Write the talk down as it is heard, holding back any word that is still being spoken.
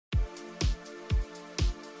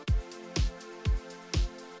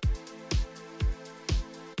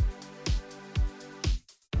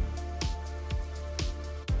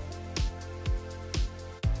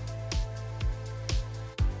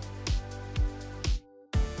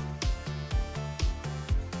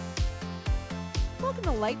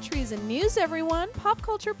welcome to Light Treason News, everyone. Pop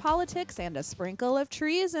culture, politics, and a sprinkle of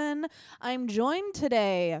treason. I'm joined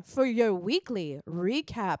today for your weekly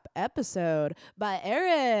recap episode by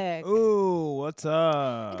Eric. Ooh, what's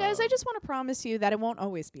up? And guys, I just want to promise you that it won't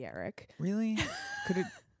always be Eric. Really? Could it?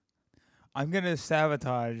 I'm gonna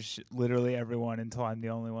sabotage literally everyone until I'm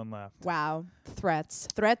the only one left. Wow. Threats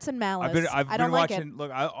and malice. I've I been don't like watching. it.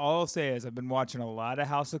 Look, all I'll say is I've been watching a lot of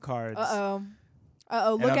House of Cards.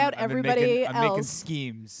 Look out, everybody else. I'm making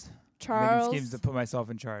schemes. Charles, making schemes to put myself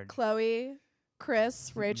in charge. Chloe,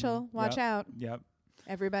 Chris, Rachel, watch out. Yep.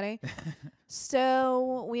 Everybody.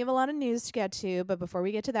 So we have a lot of news to get to, but before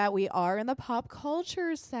we get to that, we are in the pop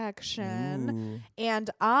culture section. Ooh. And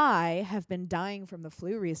I have been dying from the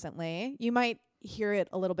flu recently. You might hear it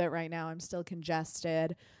a little bit right now. I'm still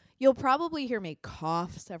congested. You'll probably hear me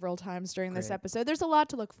cough several times during this Great. episode. There's a lot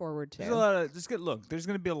to look forward to. There's a lot of there's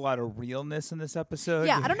gonna be a lot of realness in this episode.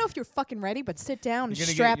 Yeah, I don't know if you're fucking ready, but sit down and You're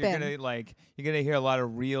strap gonna in. you're gonna hear a lot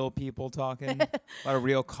of real people talking, a lot of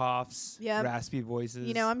real coughs, Yep. raspy voices.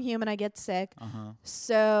 You know, I'm human. I get sick. Uh-huh.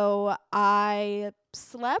 So I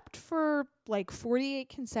slept for like 48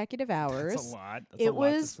 consecutive hours. That's a lot. That's It a lot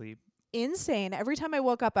to was sleep. Insane. Every time I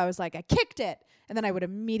woke up, I was like, I kicked it. And then I would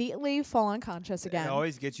immediately fall unconscious again. It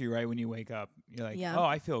always gets you right when you wake up. You're like, Yeah. oh,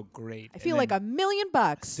 I feel great. I feel like $1 million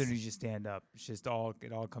bucks. As soon as you stand up, it's just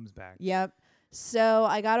it all comes back. Yep. So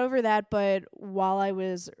I got over that, but while I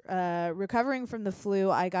was recovering from the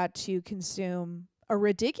flu, I got to consume a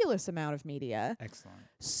ridiculous amount of media. Excellent.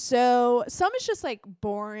 So some is just like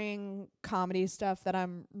boring comedy stuff that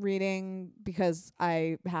I'm reading because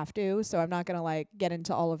I have to. So I'm not gonna like get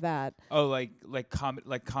into all of that. Oh, like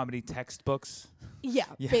comedy textbooks. Yeah,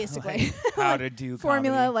 basically. Like how to do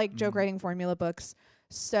formula, comedy. like joke writing formula books.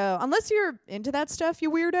 So unless you're into that stuff, you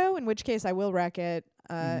weirdo, in which case I will wreck it.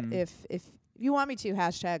 If you want me to,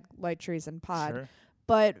 hashtag Light Treason Pod. Sure.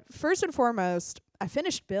 But first and foremost, I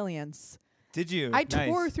finished Billions. Did you? I Nice.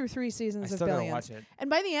 tore through 3 seasons I of still gotta Billions. watch it. And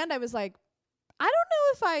by the end I was like, I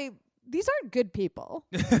don't know if these aren't good people.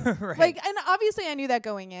 Right. Like, and obviously I knew that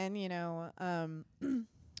going in, you know.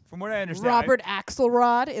 From what I understand, Robert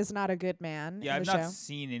Axelrod is not a good man Yeah, in I've the not show.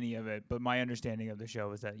 seen any of it, but my understanding of the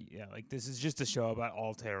show is that like this is just a show about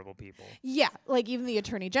all terrible people. Yeah, like even the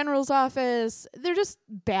Attorney General's office, they're just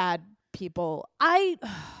bad people. I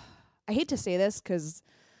hate to say this because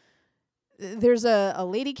there's a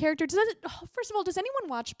lady character. First of all, does anyone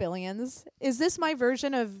watch Billions? Is this my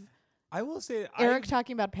version of I will say Eric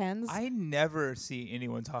talking about pens? I never see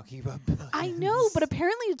anyone talking about Billions. I know, but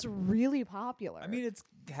apparently it's really popular. I mean, it's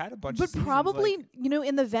had a bunch but of seasons, probably, like, you know,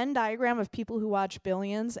 in the Venn diagram of people who watch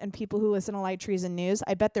Billions and people who listen to Light Treason News,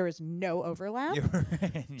 I bet there is no overlap. You're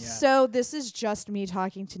right, yeah. So this is just me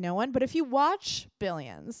talking to no one. But if you watch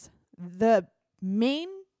Billions, the main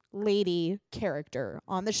lady character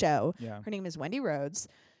on the show, Yeah. her name is Wendy Rhodes.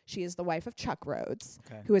 She is the wife of Chuck Rhodes,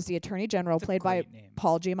 Okay. who is the Attorney General, That's a played by great name.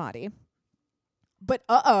 Paul Giamatti. But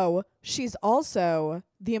she's also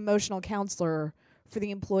the emotional counselor for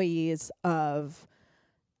the employees of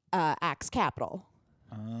Axe Capital,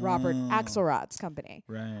 Robert Oh, Axelrod's company.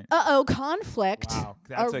 Right. Conflict. Wow.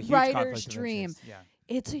 That's a a huge writer's conflict of dream. interest. Yeah.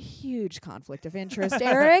 It's a huge conflict of interest,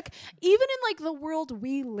 Eric. Even in like the world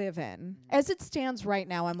we live in, as it stands right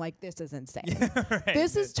now, I'm like, this is insane. Yeah, right.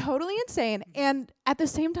 This is totally insane. And at the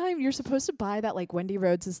same time, you're supposed to buy that like Wendy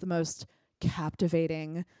Rhodes is the most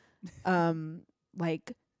captivating,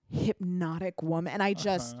 like hypnotic woman. And I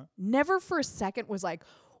just never for a second was like,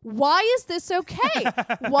 why is this okay?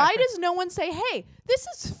 Why does no one say, hey, this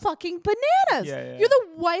is fucking bananas? Yeah. You're the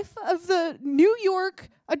wife of the New York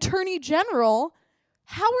Attorney General.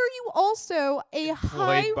 How are you also a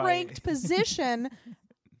high-ranked position?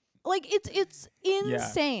 Like, it's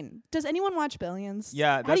insane. Does anyone watch Billions?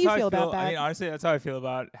 Yeah, How that's do you how feel I about that? I mean, honestly, that's how I feel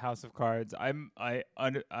about House of Cards. I'll go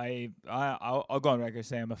on record and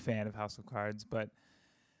say I'm a fan of House of Cards, but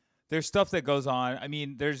there's stuff that goes on. I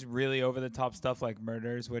mean, there's really over the top stuff like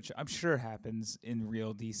murders, which I'm sure happens in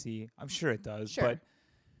real DC. I'm sure it does, Sure. but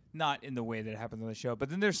not in the way that it happens on the show. But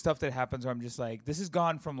then there's stuff that happens where I'm just like, this has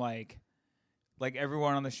gone from like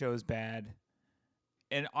everyone on the show is bad,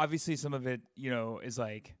 and obviously some of it, you know, is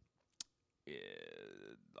like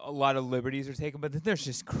a lot of liberties are taken, but then there's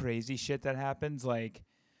just crazy shit that happens, like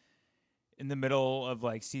in the middle of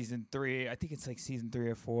like season 3. I think it's like season 3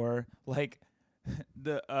 or 4. Like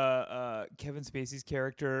the Kevin Spacey's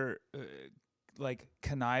character like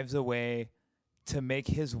connives a way to make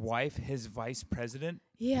his wife his vice president.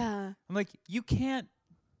 Yeah. I'm like, you can't.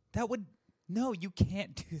 That would No, you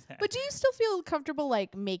can't do that. But do you still feel comfortable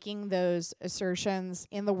like making those assertions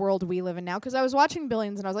in the world we live in now? Because I was watching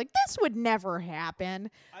Billions and I was like, this would never happen.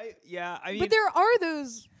 I mean, but there are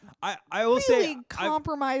those I will really say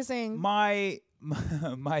compromising. my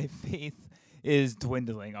faith is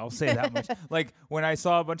dwindling. I'll say that much. Like when I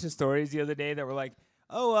saw a bunch of stories the other day that were like,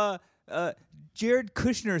 Jared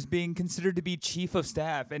Kushner is being considered to be chief of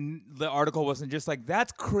staff, and the article wasn't just like,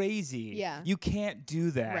 that's crazy. Yeah. You can't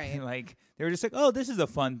do that. Right. Like they were just like, oh, this is a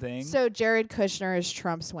fun thing. So Jared Kushner is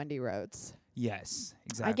Trump's Wendy Rhodes. Yes,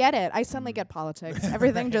 exactly. I get it. I suddenly get politics.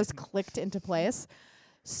 Everything just clicked into place.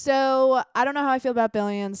 So I don't know how I feel about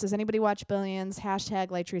Billions. Does anybody watch Billions? Hashtag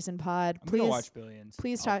LightReasonPod. I'm gonna watch Billions.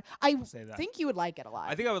 Please I'll talk. I say that. think you would like it a lot.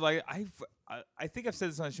 I think I would like it. I think I've said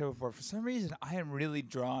this on the show before. For some reason, I am really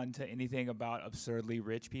drawn to anything about absurdly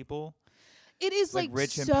rich people. It is like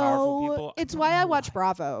rich so and powerful people. It's why I watch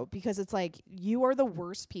Bravo, because it's like you are the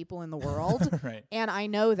worst people in the world, Right. and I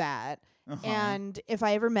know that. And if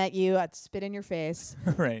I ever met you, I'd spit in your face.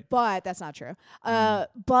 Right. But that's not true.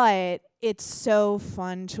 But it's so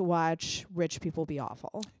fun to watch rich people be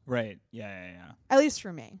awful. Right. Yeah. At least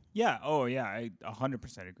for me. Yeah. Oh, yeah. I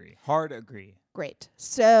 100% agree. Hard agree. Great.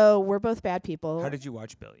 So we're both bad people. How did you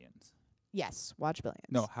watch Billions? Yes, watch Billions.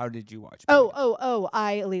 No, how did you watch Billions? Oh,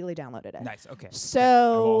 I illegally downloaded it. Nice. Okay. So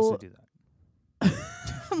I will also do that.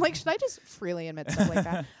 I'm like, should I just freely admit stuff like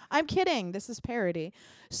that? I'm kidding. This is parody.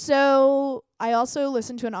 So I also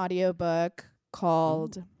listened to an audiobook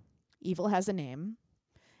called Evil Has a Name.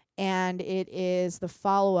 And it is the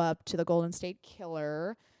follow-up to The Golden State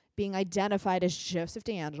Killer being identified as Joseph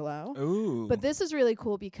D'Angelo. Ooh. But this is really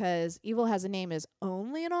cool because Evil Has a Name is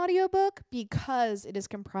only an audiobook because it is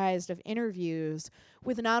comprised of interviews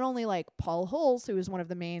with not only like Paul Holes, who is one of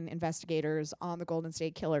the main investigators on the Golden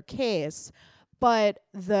State Killer case, but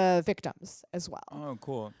the victims as well. Oh,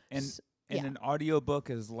 cool. And yeah. an audiobook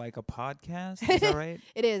is like a podcast? Is that right?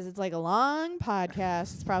 It is. It's like a long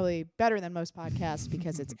podcast. It's probably better than most podcasts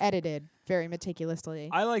because it's edited very meticulously.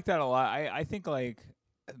 I like that a lot. I think like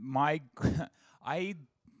I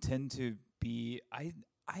tend to be I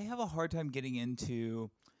have a hard time getting into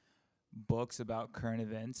books about current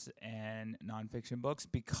events and nonfiction books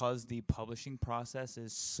because the publishing process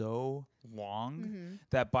is so long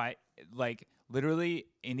that by like literally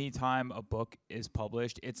any time a book is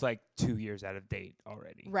published, it's like 2 years out of date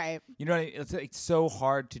already. Right. You know, it's like so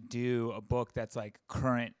hard to do a book that's like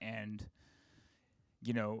current and,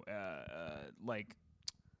 you know,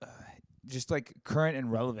 just like current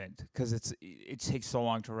and relevant because it takes so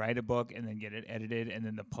long to write a book and then get it edited and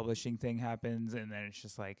then the publishing thing happens and then it's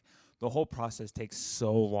just like the whole process takes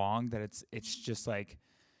so long that it's just like,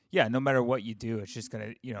 yeah, no matter what you do, it's just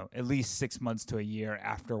gonna, you know, at least 6 months to a year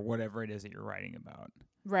after whatever it is that you're writing about.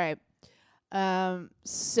 Right.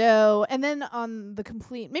 So, and then on the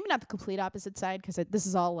maybe not the complete opposite side, because this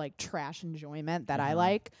is all like trash enjoyment that I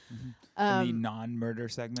like. The non-murder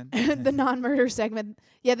segment. The non-murder segment.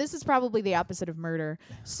 Yeah, this is probably the opposite of murder.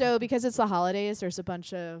 So, because it's the holidays, there's a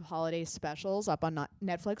bunch of holiday specials up on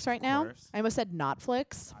Netflix right now. I almost said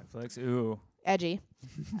Notflix. Netflix, ooh. Edgy.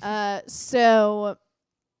 So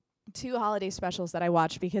 2 holiday specials that I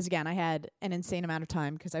watched because, again, I had an insane amount of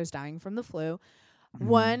time because I was dying from the flu.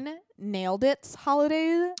 One, Nailed It's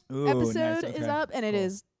holiday episode is up, and it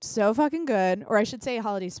is so fucking good. Or I should say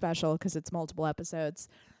holiday special because it's multiple episodes.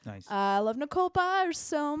 Nice. I love Nicole Byer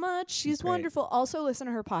so much. She's wonderful. Also, listen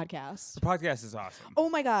to her podcast. The podcast is awesome. Oh,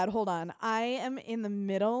 my God. Hold on. I am in the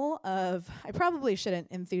middle of... I probably shouldn't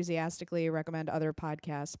enthusiastically recommend other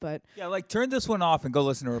podcasts, but... Yeah, like turn this one off and go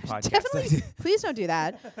listen to her podcast. Definitely. Please don't do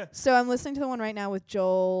that. So I'm listening to the one right now with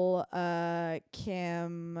Joel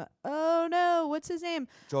Kim... Oh, no. What's his name?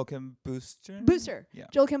 Joel Kim Booster? Booster. Yeah.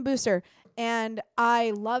 Joel Kim Booster. And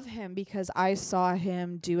I love him because I saw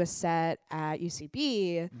him do a set at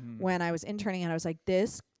UCB when I was interning, and I was like,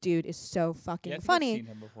 this dude is so fucking funny. I've seen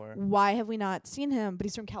him before. Why have we not seen him? But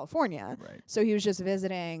he's from California. Right. So he was just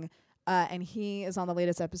visiting, and he is on the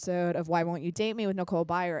latest episode of Why Won't You Date Me with Nicole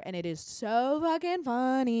Byer, and it is so fucking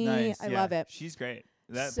funny. Nice. I love it. She's great.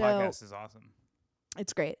 That So podcast is awesome.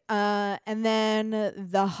 It's great. And then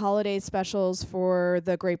the holiday specials for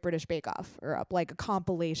the Great British Bake Off are up, like a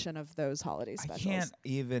compilation of those holiday specials. I can't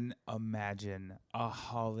even imagine a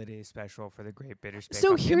holiday special for the Great British Bake Off.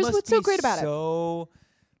 So here's what's so great about it. So,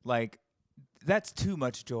 like, that's too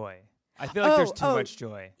much joy. I feel like there's too much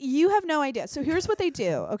joy. You have no idea. So here's what they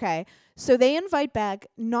do, okay? So they invite back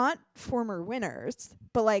not former winners,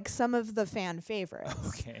 but like some of the fan favorites.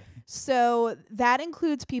 Okay. So that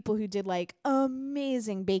includes people who did like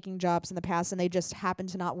amazing baking jobs in the past and they just happened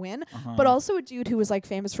to not win, but also a dude who was like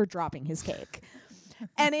famous for dropping his cake.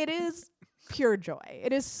 And it is pure joy.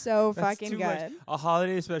 It is so That's fucking too good. much. A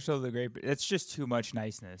holiday special of the Great. It's just too much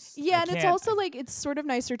niceness. Yeah, and it's also like it's sort of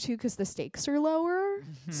nicer too because the stakes are lower.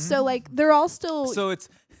 So like they're all still. So it's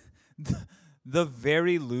the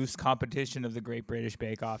very loose competition of the Great British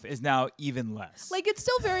Bake Off is now even less. Like it's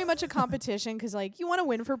still very much a competition because like you want to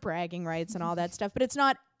win for bragging rights and all that stuff, but it's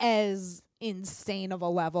not as insane of a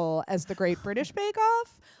level as the Great British Bake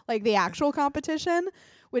Off, like the actual competition,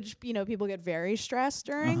 which people get very stressed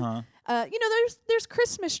during. There's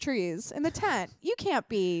Christmas trees in the tent. You can't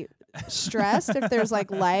be stressed if there's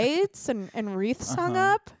like lights and wreaths hung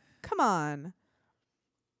up. Come on.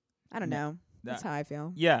 I don't know. That's how I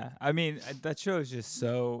feel. Yeah, I mean that show is just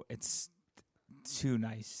it's too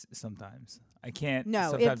nice sometimes. I can't.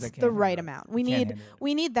 No, sometimes it's the right amount. We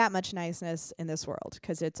need that much niceness in this world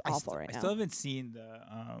because it's awful right now. I still haven't seen the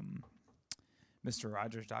Mr.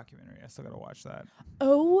 Rogers documentary. I still gotta watch that.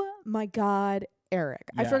 Oh my God, Eric!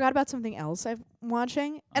 Yeah. I forgot about something else I'm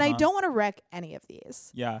watching, and I don't want to wreck any of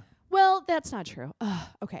these. Yeah. Well, that's not true.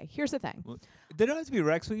 Okay, here's the thing. Well, they don't have to be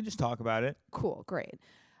wrecks. We can just talk about it. Cool, great.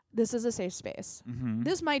 This is a safe space. Mm-hmm.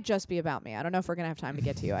 This might just be about me. I don't know if we're going to have time to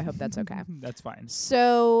get to you. I hope that's okay. That's fine.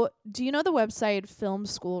 So, do you know the website Film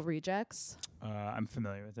School Rejects? I'm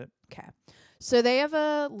familiar with it. Okay. So, they have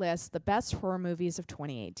a list, the best horror movies of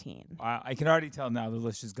 2018. I can already tell now the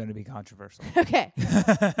list is going to be controversial. Okay.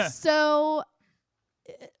 So,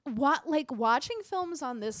 watching films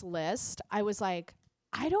on this list, I was like,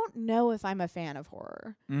 I don't know if I'm a fan of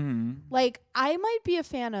horror. Mm-hmm. Like, I might be a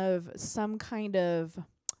fan of some kind of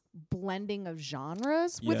blending of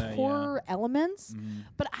genres with horror elements,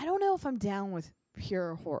 but I don't know if I'm down with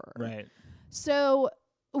pure horror. Right. So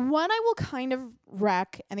one I will kind of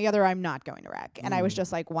wreck and the other I'm not going to wreck. And I was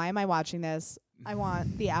just like, why am I watching this? I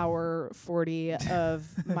want the hour 40 of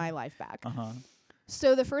my life back.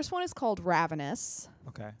 So the first one is called Ravenous.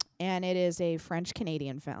 Okay. And it is a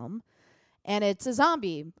French-Canadian film. And it's a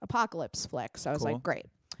zombie apocalypse flick. So I was like, great.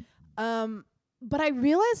 But I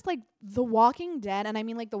realized like The Walking Dead, and I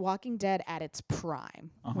mean like The Walking Dead at its prime,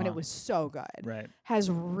 when it was so good, has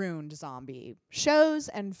ruined zombie shows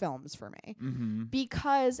and films for me.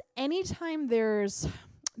 Because anytime there's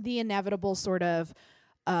the inevitable sort of,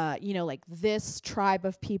 like this tribe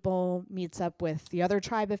of people meets up with the other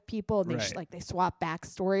tribe of people, and they swap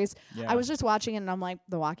backstories. Yeah. I was just watching it, and I'm like,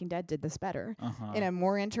 The Walking Dead did this better in a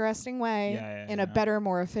more interesting way, in a better,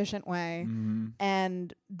 more efficient way,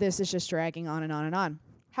 and this is just dragging on and on and on.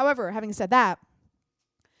 However, having said that,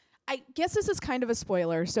 I guess this is kind of a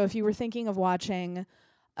spoiler. So if you were thinking of watching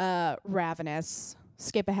Ravenous,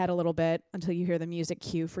 skip ahead a little bit until you hear the music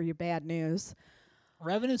cue for your bad news.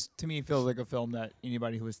 Ravenous to me feels like a film that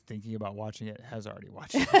anybody who was thinking about watching it has already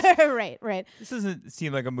watched it. Right. This doesn't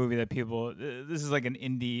seem like a movie that people. This is like an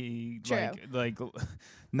indie, like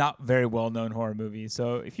not very well known horror movie.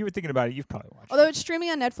 So if you were thinking about it, you've probably watched it. Although it's streaming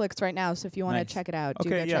on Netflix right now, so if you want to check it out, do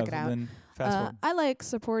go check it out. Then fast forward. I like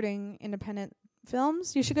supporting independent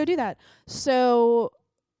films. You should go do that. So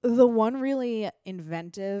the one really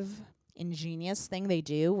ingenious thing they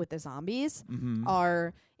do with the zombies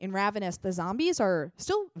are in Ravenous, the zombies are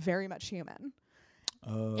still very much human.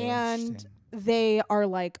 Oh, and they are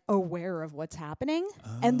like aware of what's happening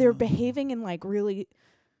and they're behaving in like really,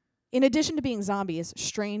 in addition to being zombies,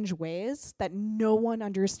 strange ways that no one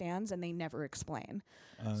understands and they never explain.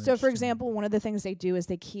 So for example, one of the things they do is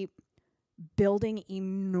they keep building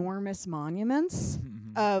enormous monuments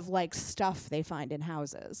of like stuff they find in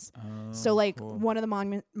houses. So like one of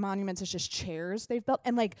the monuments is just chairs they've built,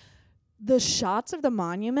 and like the shots of the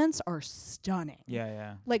monuments are stunning.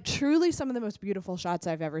 Yeah. Like truly some of the most beautiful shots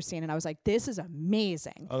I've ever seen, and I was like, this is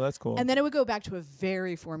amazing. Oh, that's cool. And then it would go back to a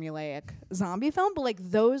very formulaic zombie film, but like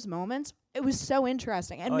those moments, it was so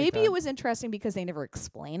interesting. And maybe it was interesting because they never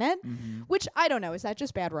explain it, which I don't know. Is that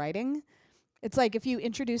just bad writing? It's like if you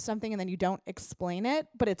introduce something and then you don't explain it,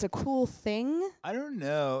 but it's a cool thing. I don't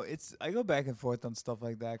know. I go back and forth on stuff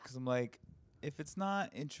like that because I'm like, if it's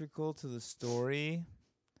not integral to the story,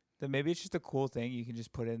 then maybe it's just a cool thing you can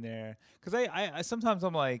just put in there. Because I sometimes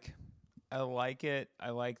I'm like, I like it.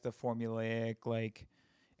 I like the formulaic like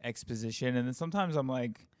exposition, and then sometimes I'm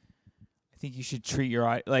like, I think you should treat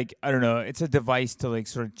your like, I don't know. It's a device to like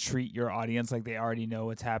sort of treat your audience like they already know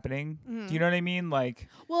what's happening. Do you know what I mean? Like,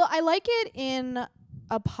 well, I like it in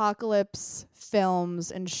apocalypse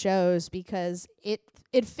films and shows because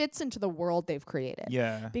it fits into the world they've created.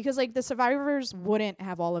 Yeah. Because like the survivors wouldn't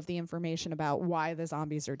have all of the information about why the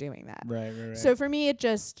zombies are doing that. Right. So for me,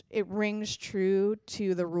 it rings true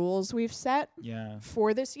to the rules we've set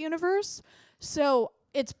for this universe. So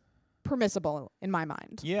it's permissible in my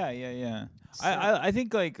mind. Yeah. So I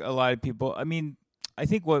think like a lot of people, I mean, I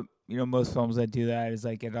think what most films that do that is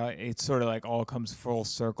like it's sort of like all comes full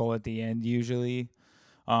circle at the end usually.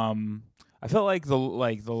 I felt like the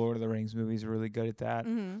Lord of the Rings movies were really good at that.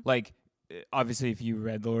 Mm-hmm. Like, obviously, if you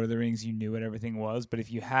read The Lord of the Rings, you knew what everything was. But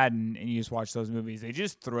if you hadn't and you just watched those movies, they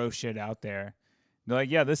just throw shit out there. They're like,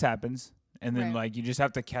 yeah, this happens. And then, like, you just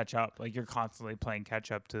have to catch up. Like, you're constantly playing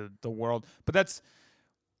catch up to the world. But that's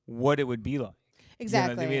what it would be like.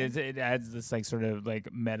 Exactly. I mean, it adds this like sort of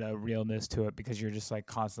like meta realness to it because you're just like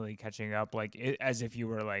constantly catching up, like as if you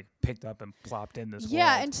were like picked up and plopped in this world.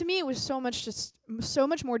 And to me, it was so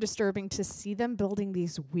much more disturbing to see them building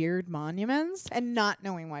these weird monuments and not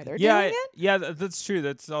knowing why they're doing it. Yeah, that's true.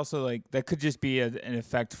 That's also like that could just be an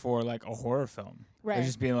effect for like a horror film. Right. They're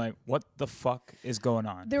just being like, what the fuck is going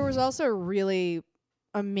on? There was also a really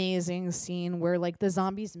amazing scene where like the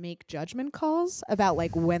zombies make judgment calls about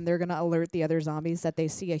like when they're gonna alert the other zombies that they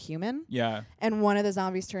see a human. Yeah. And one of the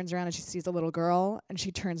zombies turns around and she sees a little girl and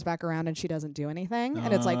she turns back around and she doesn't do anything.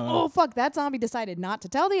 And it's like, oh fuck, that zombie decided not to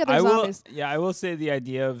tell the other zombies. I will say the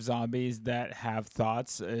idea of zombies that have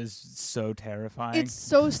thoughts is so terrifying. It's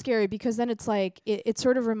so scary because then it's like it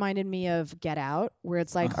sort of reminded me of Get Out, where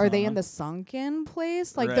it's like, are they in the sunken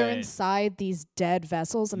place? Like they're inside these dead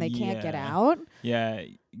vessels and they can't get out. Yeah,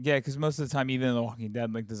 because most of the time, even in The Walking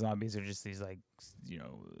Dead, like the zombies are just these like,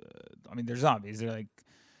 I mean, they're zombies. They're like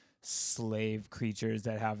slave creatures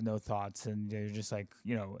that have no thoughts, and they're just like,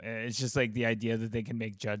 it's just like the idea that they can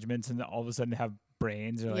make judgments and all of a sudden have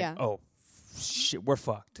brains. They're like, oh shit, we're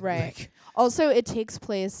fucked. Right. Like, also, it takes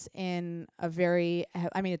place in a very,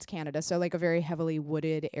 it's Canada, so like a very heavily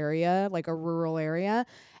wooded area, like a rural area.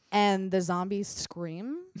 And the zombies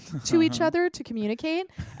scream to each other to communicate,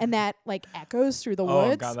 and that like echoes through the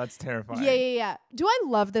woods. Oh god, that's terrifying. Yeah. Do I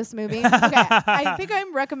love this movie? Okay, I think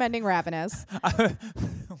I'm recommending Ravenous.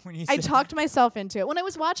 I talked myself into it. When I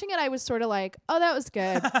was watching it, I was sort of like, "Oh, that was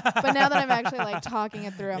good," but now that I'm actually like talking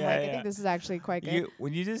it through, I'm I think this is actually quite good.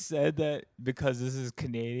 When you just said that because this is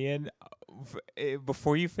Canadian,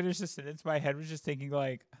 before you finished the sentence, my head was just thinking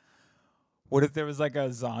like, what if there was like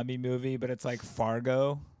a zombie movie, but it's like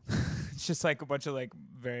Fargo? It's just like a bunch of like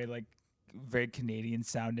very Canadian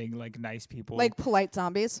sounding like nice people, like polite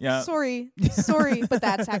zombies. Yeah. Sorry, but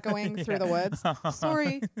that's echoing through the woods.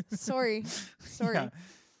 Sorry.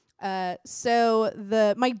 Yeah.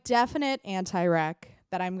 So my definite anti-rec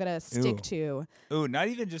that I'm gonna stick to. Ooh, not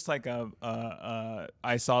even just like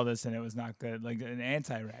I saw this and it was not good, like an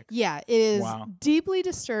anti-rec. Yeah, it is deeply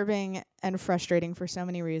disturbing and frustrating for so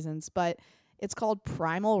many reasons, but it's called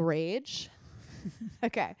Primal Rage.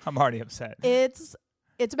 Okay. I'm already upset. It's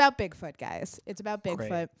about Bigfoot, guys. It's about Bigfoot.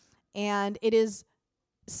 Great. And it is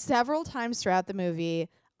several times throughout the movie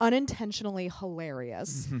unintentionally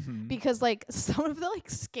hilarious because like some of the like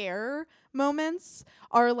scare moments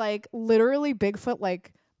are like literally Bigfoot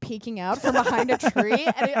like peeking out from behind a tree,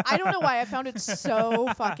 and I don't know why I found it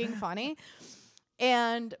so fucking funny.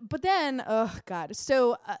 But then oh god,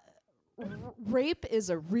 so rape is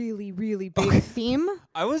a really really big theme.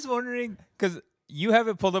 I was wondering because you have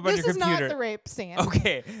it pulled up on your computer. This is not the rape scene.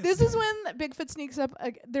 Okay. This is when Bigfoot sneaks up.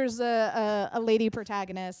 There's a lady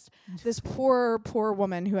protagonist, this poor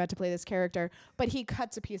woman who had to play this character, but he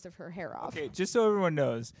cuts a piece of her hair off. Okay, just so everyone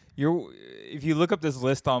knows, if you look up this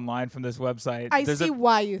list online from this website, I see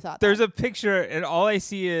why you thought there's a picture, and all I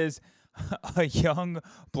see is a young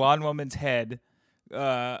blonde woman's head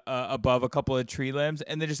above a couple of tree limbs,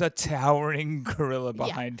 and then just a towering gorilla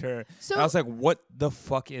behind her. So and I was like, what the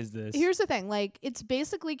fuck is this? Here's the thing, like, it's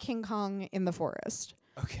basically King Kong in the forest.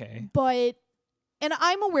 Okay. And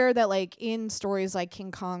I'm aware that, like, in stories like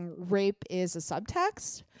King Kong, rape is a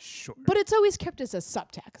subtext. Sure. But it's always kept as a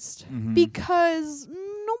subtext because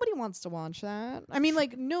nobody wants to watch that. I mean,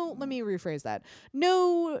 like, let me rephrase that.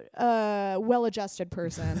 No well-adjusted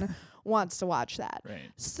person wants to watch that.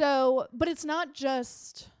 Right. So, but it's not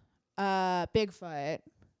just Bigfoot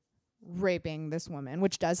raping this woman,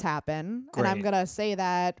 which does happen. Great. And I'm going to say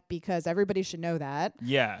that because everybody should know that.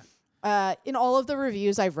 Yeah. In all of the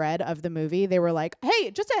reviews I've read of the movie, they were like, hey,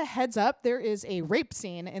 just a heads up, there is a rape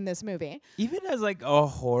scene in this movie. Even as like a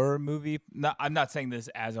horror movie, I'm not saying this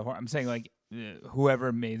as a horror, I'm saying like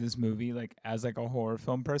whoever made this movie, like as like a horror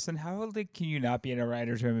film person, how like can you not be in a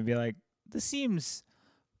writer's room and be like, this seems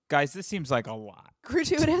like a lot.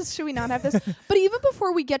 Gratuitous, should we not have this? But even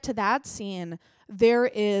before we get to that scene, there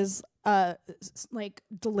is like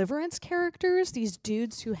deliverance characters, these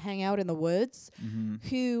dudes who hang out in the woods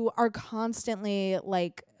who are constantly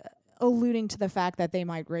like alluding to the fact that they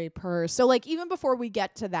might rape her. So like even before we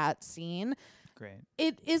get to that scene, great.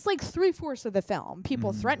 It is like 3/4 of the film.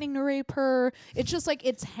 People threatening to rape her. It's just like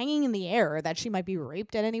it's hanging in the air that she might be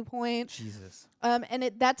raped at any point. Jesus.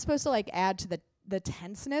 And that's supposed to like add to the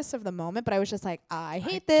tenseness of the moment. But I was just like, I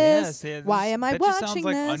hate this. Why am I watching this? That just sounds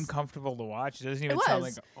like uncomfortable to watch. It doesn't even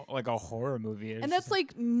sound like a horror movie. And that's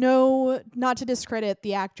like not to discredit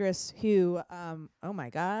the actress who, oh my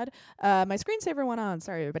God, my screensaver went on.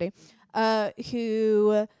 Sorry, everybody.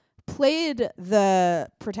 Who played the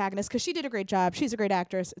protagonist, because she did a great job. She's a great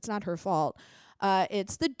actress. It's not her fault.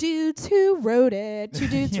 It's the dudes who wrote it. 2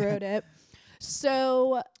 dudes wrote it.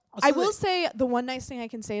 So also I will say the one nice thing I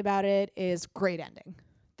can say about it is great ending.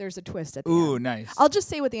 There's a twist at the end. Ooh, nice. I'll just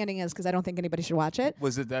say what the ending is because I don't think anybody should watch it.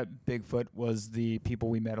 Was it that Bigfoot was the people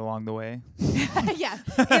we met along the way? Yeah,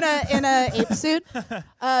 in a ape suit.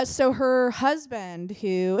 So her husband,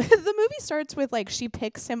 who the movie starts with like she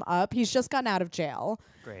picks him up. He's just gotten out of jail.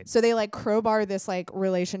 Great. So they like crowbar this like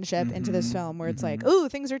relationship into this film where it's like, ooh,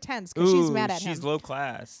 things are tense because she's mad at him. She's low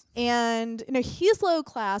class. And he's low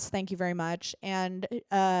class. Thank you very much. And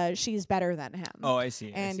she's better than him. Oh, I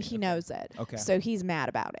see. And he knows it. Okay. So he's mad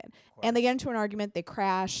about it. And they get into an argument. They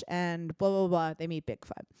crash and blah blah blah. They meet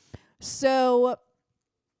Bigfoot. So.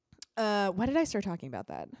 Why did I start talking about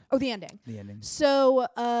that? Oh, the ending. The ending. So,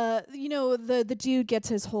 the dude gets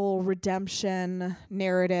his whole redemption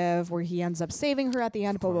narrative where he ends up saving her at the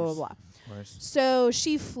end, blah, blah, blah, blah. Of course. So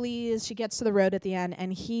she flees, she gets to the road at the end,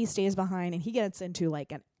 and he stays behind, and he gets into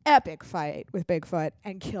like an epic fight with Bigfoot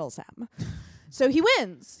and kills him. So he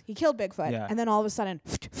wins. He killed Bigfoot. Yeah. And then all of a sudden,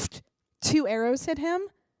 2 arrows hit him,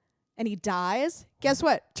 and he dies. Guess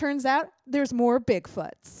what? Turns out there's more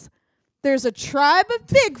Bigfoots. There's a tribe of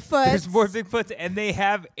Bigfoots. There's more Bigfoots, and they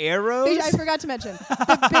have arrows? I forgot to mention.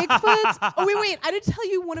 The Bigfoots. Oh, wait. I didn't tell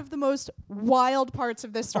you one of the most wild parts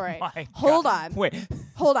of this story. Oh my Hold God. on. Wait.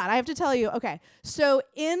 Hold on. I have to tell you. Okay. So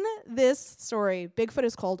in this story, Bigfoot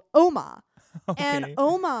is called Oma. Okay. And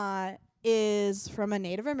Oma is from a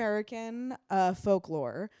Native American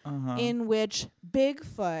folklore in which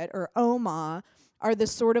Bigfoot or Oma are the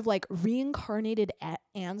sort of like reincarnated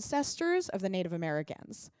ancestors of the Native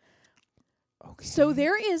Americans. Okay. So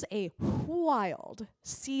there is a wild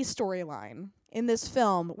sea storyline in this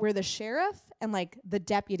film where the sheriff and like the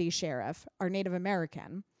deputy sheriff are Native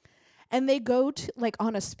American, and they go to like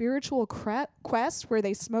on a spiritual quest where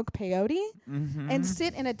they smoke peyote and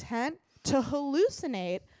sit in a tent to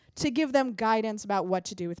hallucinate to give them guidance about what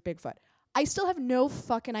to do with Bigfoot. I still have no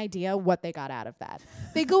fucking idea what they got out of that.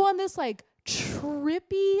 They go on this like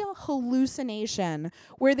trippy hallucination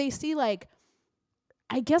where they see like,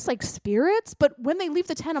 I guess like spirits, but when they leave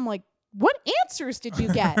the tent, I'm like, what answers did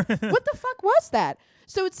you get? What the fuck was that?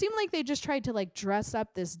 So it seemed like they just tried to like dress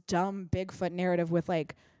up this dumb Bigfoot narrative with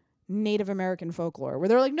like Native American folklore where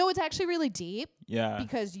they're like, no, it's actually really deep. Yeah.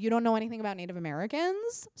 Because you don't know anything about Native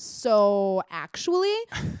Americans. So actually,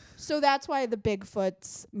 so that's why the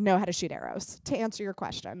Bigfoots know how to shoot arrows, to answer your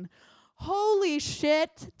question. Holy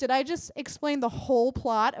shit. Did I just explain the whole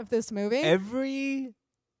plot of this movie? Every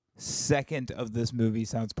second of this movie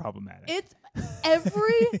sounds problematic. It's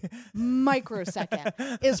every microsecond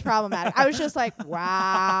is problematic. I was just like,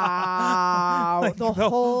 wow, the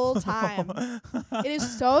whole time. It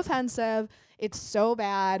is so offensive. It's so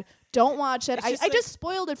bad. Don't watch it. I just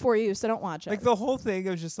spoiled it for you, so don't watch it. Like the whole thing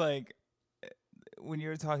was just like when you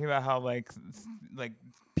were talking about how like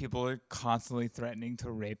people are constantly threatening to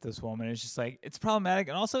rape this woman. It's just like, it's problematic.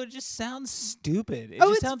 And also it just sounds stupid. It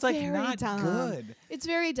just sounds like not good. It's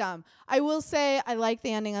very dumb. I will say I like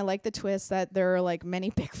the ending. I like the twist that there are like many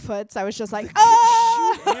Bigfoots. I was just like,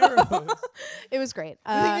 oh! Shoot arrows. It was great.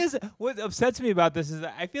 The thing is, what upsets me about this is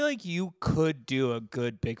that I feel like you could do a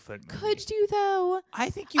good Bigfoot movie. Could you though? I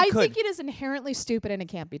think you could. I think it is inherently stupid and it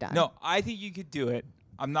can't be done. No, I think you could do it.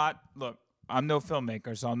 I'm no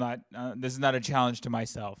filmmaker, so I'm not. This is not a challenge to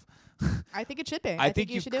myself. I think it should be. I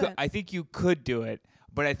think you should do it. I think you could do it,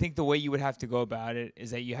 but I think the way you would have to go about it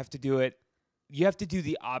is that you have to do it. You have to do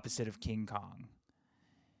the opposite of King Kong.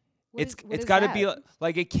 It's got to be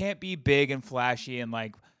like it can't be big and flashy and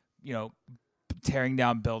like tearing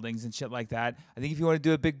down buildings and shit like that. I think if you want to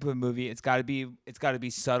do a Bigfoot movie, it's got to be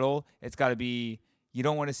subtle. It's got to be. You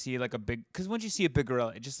don't want to see like a big, because once you see a big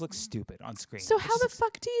gorilla, it just looks stupid on screen. So how the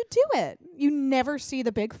fuck do you do it? You never see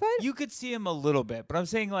the Bigfoot? You could see him a little bit, but I'm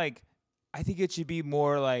saying like, I think it should be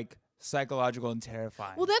more like psychological and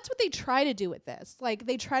terrifying. Well, that's what they try to do with this. Like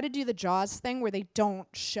they try to do the Jaws thing where they don't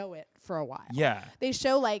show it for a while. Yeah. They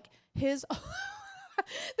show like his,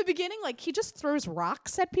 the beginning, like he just throws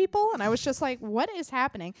rocks at people. And I was just like, what is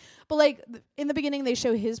happening? But like in the beginning, they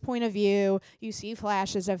show his point of view. You see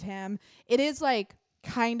flashes of him. It is like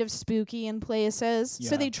kind of spooky in places.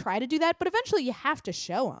 So they try to do that, but eventually you have to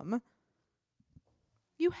show them.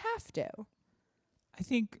 You have to.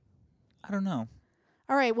 I don't know.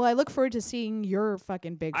 All right, well, I look forward to seeing your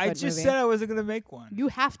fucking Bigfoot movie. I just said I wasn't going to make one. You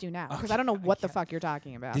have to now, because I don't know what the fuck you're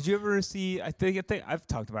talking about. Did you ever see, I think I've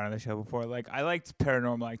talked about it on the show before, like, I liked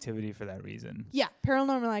Paranormal Activity for that reason. Yeah,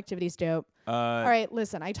 Paranormal Activity's dope. All right,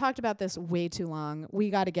 listen, I talked about this way too long. We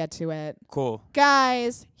got to get to it. Cool.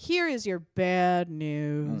 Guys, here is your bad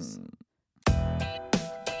news.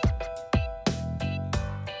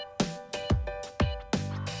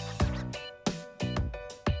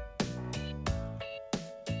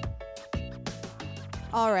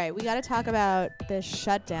 All right, we got to talk about this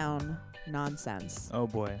shutdown nonsense. Oh,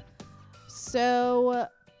 boy. So,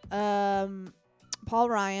 Paul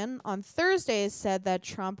Ryan on Thursday said that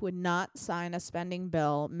Trump would not sign a spending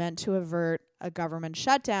bill meant to avert a government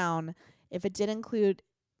shutdown if it did include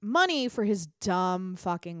money for his dumb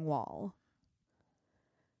fucking wall.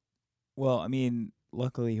 Well, I mean,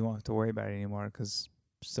 luckily he won't have to worry about it anymore because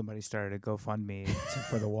somebody started a GoFundMe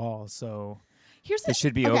for the wall, so... It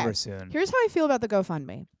should be over soon. Here's how I feel about the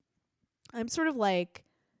GoFundMe. I'm sort of like,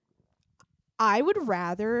 I would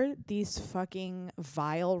rather these fucking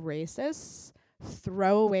vile racists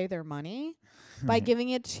throw away their money by giving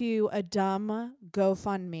it to a dumb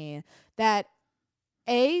GoFundMe that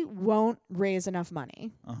A, won't raise enough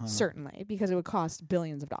money, certainly, because it would cost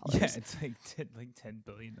billions of dollars. Yeah, it's like $10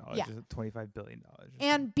 billion, $25 billion.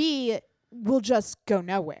 And B, will just go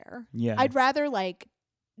nowhere. Yeah. I'd rather like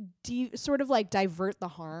sort of like divert the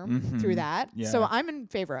harm through that. Yeah. So I'm in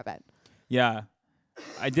favor of it. Yeah.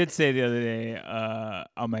 I did say the other day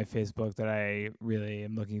on my Facebook that I really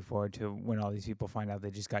am looking forward to when all these people find out they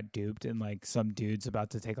just got duped and like some dude's about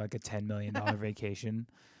to take like a $10 million vacation.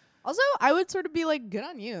 Also, I would sort of be like, good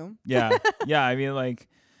on you. Yeah. Yeah. I mean, like,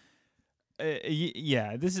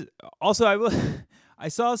 yeah, this is also, I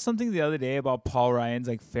saw something the other day about Paul Ryan's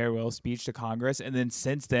like farewell speech to Congress, and then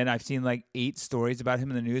since then I've seen like 8 stories about him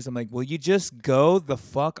in the news. I'm like, will you just go the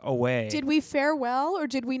fuck away? Did we fare well or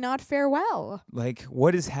did we not fare well? Like,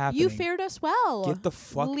 what is happening? You fared us well. Get the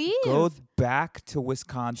fuck. Leave. Go back to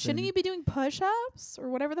Wisconsin. Shouldn't you be doing push-ups or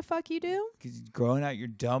whatever the fuck you do? Growing out your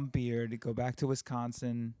dumb beard. Go back to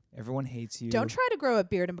Wisconsin. Everyone hates you. Don't try to grow a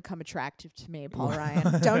beard and become attractive to me, Paul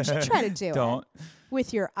Ryan. Don't you try to do it.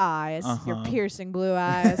 With your eyes, your piercing blue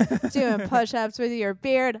eyes, doing push-ups with your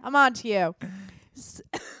beard. I'm on to you.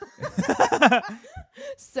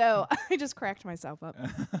 So I just cracked myself up.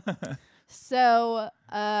 So,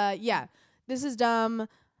 yeah, this is dumb.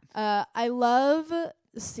 I love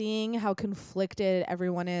seeing how conflicted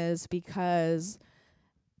everyone is because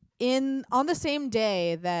on the same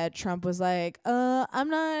day that Trump was like, I'm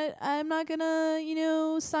not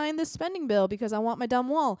gonna, sign this spending bill because I want my dumb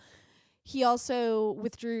wall. He also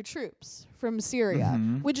withdrew troops from Syria,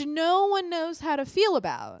 which no one knows how to feel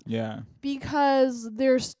about. Yeah. Because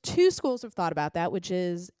there's 2 schools of thought about that, which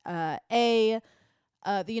is the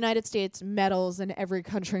United States meddles in every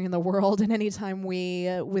country in the world, and anytime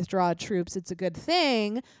we withdraw troops, it's a good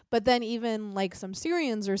thing. But then even like some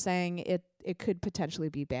Syrians are saying it could potentially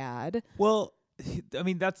be bad. Well, I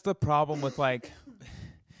mean, that's the problem with like...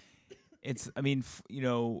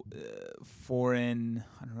 foreign,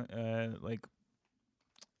 like,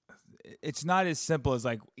 it's not as simple as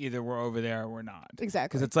like either we're over there or we're not. Exactly.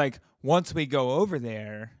 Because it's like once we go over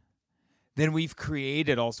there, then we've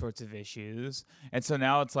created all sorts of issues. And so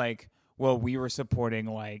now it's like, well, we were supporting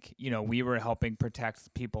like, we were helping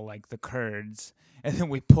protect people like the Kurds, and then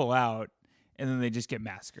we pull out and then they just get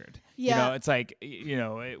massacred. Yeah. It's like,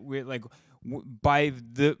 we're like... by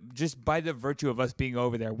the virtue of us being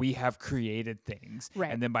over there, we have created things.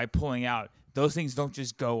 Right. And then by pulling out, those things don't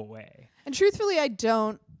just go away. And truthfully, I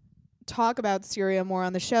don't talk about Syria more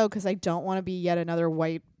on the show because I don't want to be yet another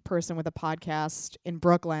white person with a podcast in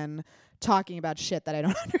Brooklyn talking about shit that I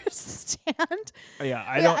don't understand. Yeah,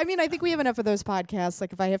 I mean, I think we have enough of those podcasts.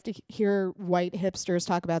 Like, if I have to hear white hipsters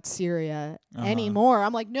talk about Syria anymore,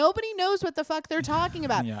 I'm like, nobody knows what the fuck they're talking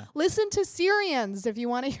about. Yeah. Listen to Syrians if you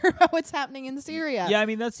want to hear about what's happening in Syria. Yeah, I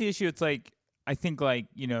mean, that's the issue. It's like, I think like,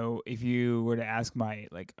 if you were to ask my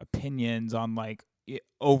like opinions on like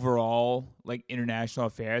overall like international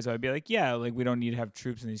affairs, I would be like, yeah, like we don't need to have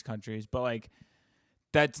troops in these countries, but like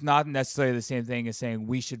that's not necessarily the same thing as saying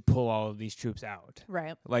we should pull all of these troops out.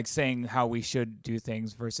 Right. Like saying how we should do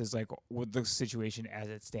things versus like with the situation as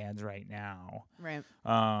it stands right now. Right.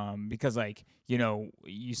 Because like, you know,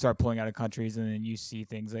 you start pulling out of countries and then you see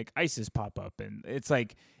things like ISIS pop up and it's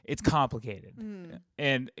like, it's complicated.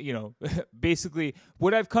 And, you know, basically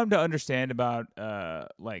what I've come to understand about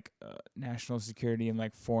national security and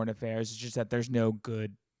like foreign affairs is just that there's no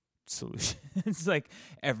good solution. It's like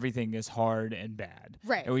everything is hard and bad.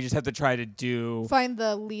 Right. And we just have to try to find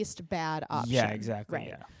the least bad option. Yeah, exactly. Right.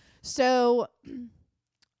 Yeah. So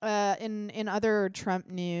in other Trump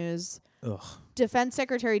news, Defense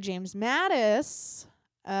Secretary James Mattis,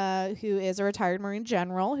 who is a retired Marine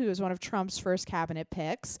general, who is one of Trump's first cabinet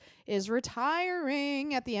picks, is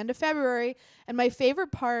retiring at the end of February. And my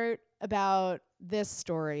favorite part about this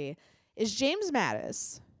story is James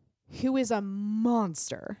Mattis, who is a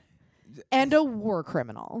monster and a war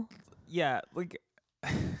criminal. Yeah, like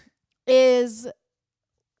is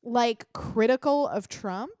like critical of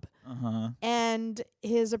Trump and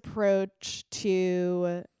his approach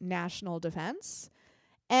to national defense.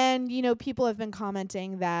 And, you know, people have been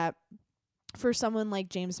commenting that for someone like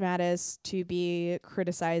James Mattis to be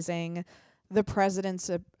criticizing the president's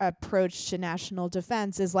approach to national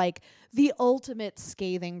defense is like the ultimate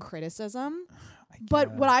scathing criticism.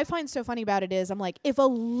 But what I find so funny about it is I'm like, if a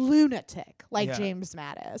lunatic like James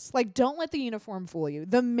Mattis, like, don't let the uniform fool you.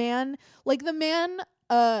 The man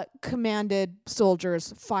commanded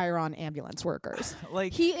soldiers fire on ambulance workers.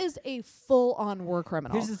 Like, he is a full-on war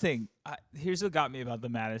criminal. Here's the thing. Here's what got me about the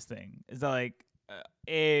Mattis thing is that like,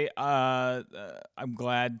 I'm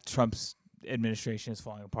glad Trump's administration is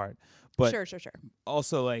falling apart. But sure.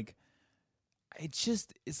 Also, like,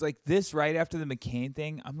 it's like this right after the McCain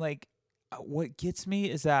thing. I'm like, what gets me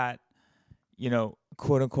is that, you know,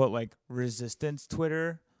 quote unquote, like resistance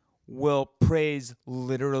Twitter will praise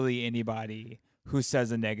literally anybody who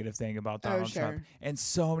says a negative thing about Donald Trump. And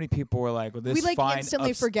so many people were like, well, this we like fine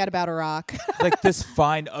instantly forget about Iraq. Like this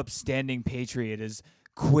fine, upstanding patriot is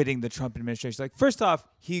quitting the Trump administration. Like, first off,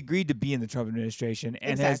 he agreed to be in the Trump administration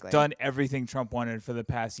and has done everything Trump wanted for the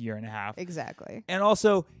past year and a half. Exactly. And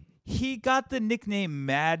also, he got the nickname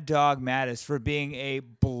Mad Dog Mattis for being a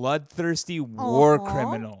bloodthirsty war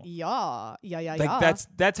criminal. Yeah. Like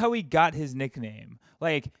that's how he got his nickname.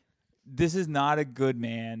 Like, this is not a good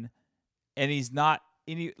man, and he's not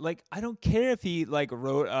any. Like, I don't care if he like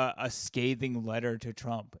wrote a scathing letter to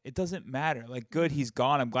Trump. It doesn't matter. Like, good, he's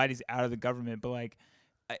gone. I'm glad he's out of the government. But like,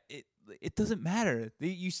 it doesn't matter.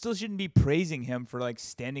 You still shouldn't be praising him for like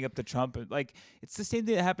standing up to Trump. Like, it's the same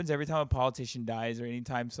thing that happens every time a politician dies or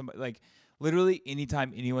anytime somebody, like, literally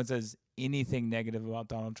anytime anyone says anything negative about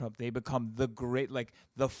Donald Trump, they become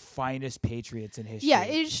the finest patriots in history. Yeah,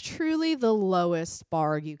 it's truly the lowest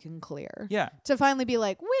bar you can clear. Yeah. To finally be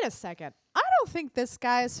like, wait a second, I don't think this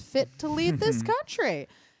guy is fit to lead this country.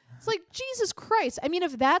 It's like, Jesus Christ. I mean,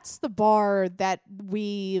 if that's the bar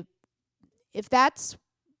if that's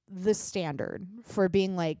the standard for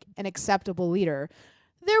being like an acceptable leader,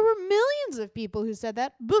 there were millions of people who said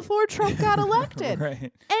that before Trump got elected.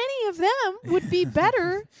 Right. Any of them would be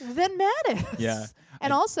better than Mattis. Yeah.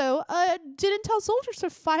 And also didn't tell soldiers to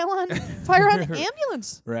fire on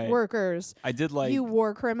ambulance workers. I did like, you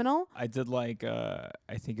war criminal. I did like I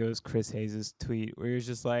think it was Chris Hayes' tweet where he was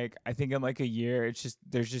just like, I think in like a year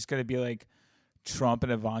there's just gonna be like Trump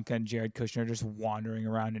and Ivanka and Jared Kushner just wandering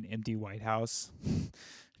around an empty White House.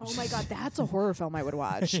 Oh my God, that's a horror film I would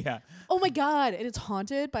watch. Yeah. Oh my God, and it's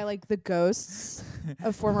haunted by like the ghosts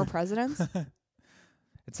of former presidents.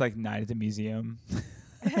 It's like Night at the Museum.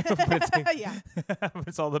 But it's like, yeah. But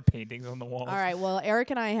it's all the paintings on the walls. All right, well, Eric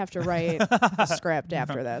and I have to write a script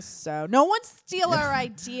after this, so no one steal our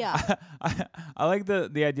idea. I like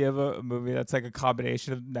the idea of a movie that's like a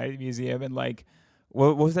combination of Night at the Museum and like,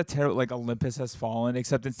 what was that terrible? Like Olympus Has Fallen,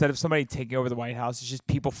 except instead of somebody taking over the White House, it's just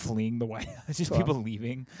people fleeing the White House. It's just people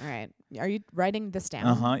leaving. All right. Are you writing this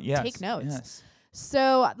down? Yes. Take notes. Yes.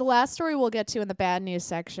 So the last story we'll get to in the bad news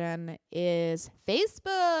section is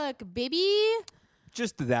Facebook, baby.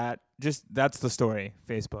 Just that's the story.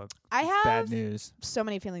 Facebook. I have bad news. So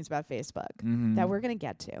many feelings about Facebook Mm-hmm. that we're going to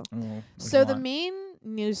get to. Oh, so the main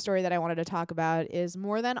news story that I wanted to talk about is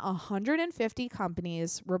more than 150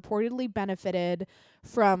 companies reportedly benefited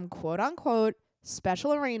from quote unquote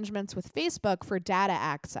special arrangements with Facebook for data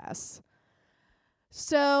access.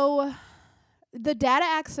 So the data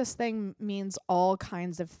access thing means all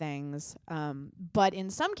kinds of things. But in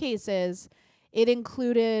some cases, it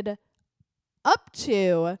included up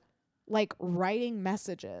to like writing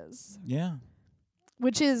messages. Yeah.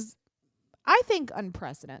 Which is, I think,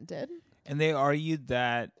 unprecedented. And they argued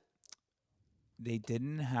that they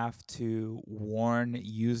didn't have to warn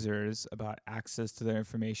users about access to their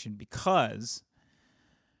information because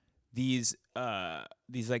these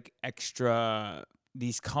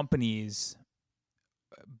companies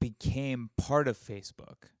became part of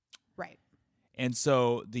Facebook. Right. And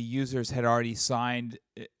so the users had already signed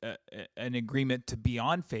an agreement to be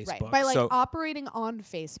on Facebook. Right. By operating on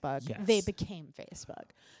Facebook, yes. they became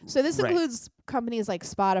Facebook. So this Right. includes companies like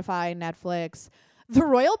Spotify, Netflix, the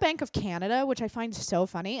Royal Bank of Canada, which I find so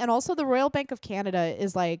funny. And also the Royal Bank of Canada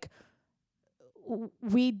is like,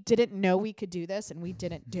 we didn't know we could do this and we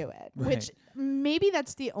didn't do it. Right. Which maybe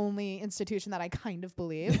that's the only institution that I kind of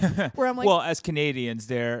believe. Where I'm like, well, as Canadians,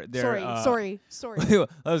 they're sorry. I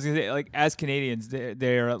was gonna say, like, as Canadians,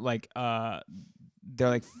 they're like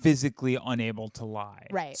physically unable to lie.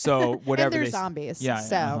 Right. So whatever and they're zombies. Yeah.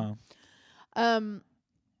 So,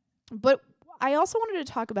 but I also wanted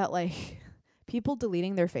to talk about like people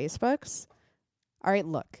deleting their Facebooks. All right,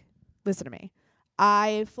 look, listen to me.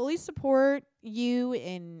 I fully support you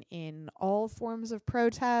in all forms of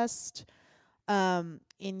protest, in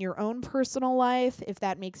your own personal life. If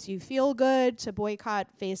that makes you feel good to boycott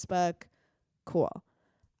Facebook, cool.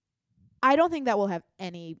 I don't think that will have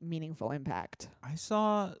any meaningful impact. I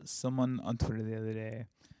saw someone on Twitter the other day,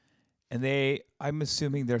 and I'm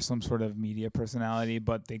assuming they're some sort of media personality,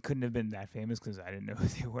 but they couldn't have been that famous because I didn't know who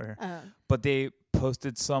they were. But they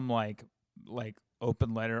posted some like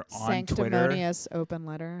open letter on Twitter. Sanctimonious open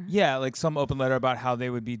letter. Yeah, like some open letter about how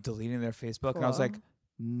they would be deleting their Facebook. Cool. And I was like,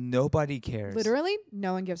 nobody cares. Literally,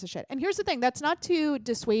 no one gives a shit. And here's the thing. That's not to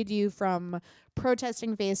dissuade you from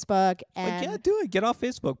protesting Facebook and yeah, do it. Get off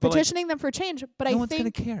Facebook. Petitioning them for change. But no I one's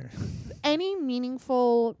think gonna care. Any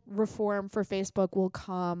meaningful reform for Facebook will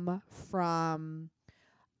come from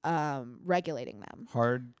regulating them.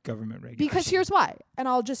 Hard government regulation. Because here's why. And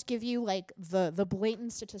I'll just give you like the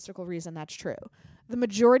blatant statistical reason that's true. The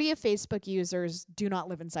majority of Facebook users do not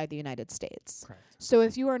live inside the United States. Correct. So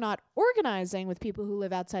if you are not organizing with people who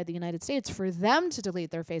live outside the United States for them to delete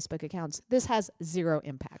their Facebook accounts, this has zero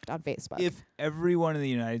impact on Facebook. If everyone in the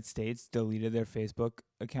United States deleted their Facebook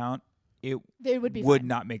account, they would be would fine.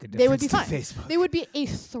 not make a difference. They would be to fine. Facebook. They would be a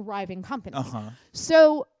thriving company. Uh-huh.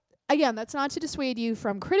 So again, that's not to dissuade you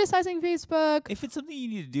from criticizing Facebook. If it's something you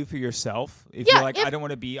need to do for yourself, if you're like, I don't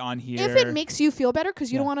want to be on here. If it makes you feel better because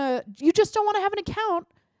you don't want to, you just don't want to have an account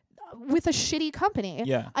with a shitty company.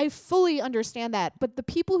 Yeah. I fully understand that. But the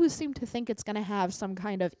people who seem to think it's going to have some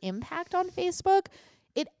kind of impact on Facebook,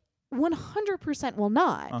 it 100% will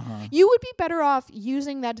not. Uh-huh. You would be better off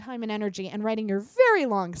using that time and energy and writing your very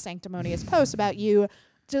long sanctimonious post about you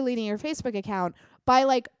deleting your Facebook account by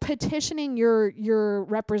like petitioning your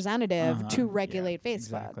representative to regulate Facebook.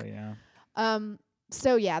 Exactly, yeah.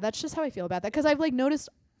 So yeah, that's just how I feel about that because I've like noticed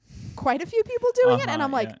quite a few people doing it and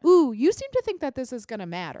I'm like, ooh, you seem to think that this is gonna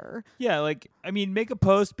matter. Yeah, like I mean, make a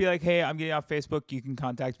post, be like, hey, I'm getting off Facebook, you can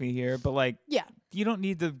contact me here, but like, you don't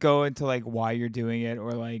need to go into like why you're doing it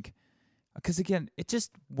or like, because again, it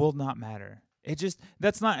just will not matter. It just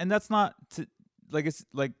that's not to, like it's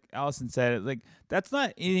like Allison said, like that's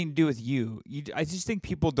not anything to do with you. I just think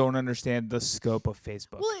people don't understand the scope of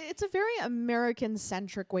Facebook. Well, it's a very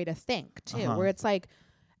American-centric way to think too, where it's like,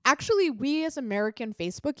 actually, we as American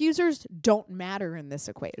Facebook users don't matter in this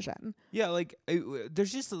equation. Yeah, like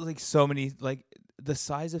there's just like so many like the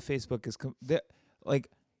size of Facebook is like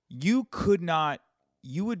you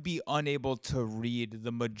would be unable to read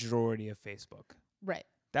the majority of Facebook. Right.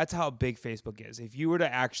 That's how big Facebook is. If you were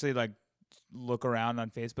to actually like look around on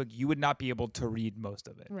Facebook, you would not be able to read most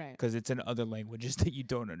of it. Right. Because it's in other languages that you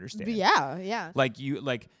don't understand. Yeah. Like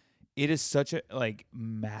it is such a like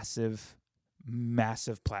massive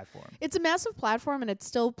platform. It's a massive platform and it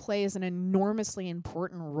still plays an enormously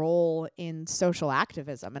important role in social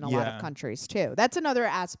activism in a lot of countries too. That's another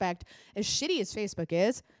aspect. As shitty as Facebook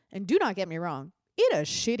is, and do not get me wrong, it is a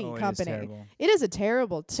shitty company. It is a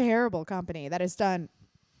terrible, terrible company that has done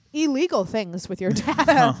illegal things with your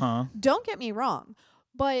data. Don't get me wrong.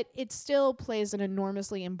 But it still plays an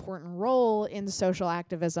enormously important role in social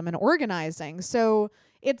activism and organizing. So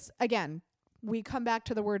it's, again, we come back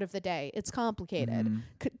to the word of the day. It's complicated.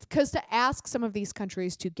 Because to ask some of these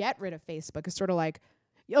countries to get rid of Facebook is sort of like,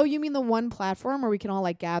 oh, you mean the one platform where we can all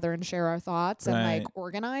like gather and share our thoughts and like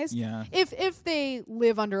organize? Yeah. If they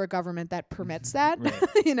live under a government that permits that,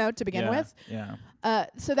 to begin with. Yeah.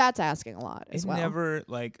 So that's asking a lot as well. Never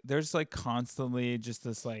like there's like constantly just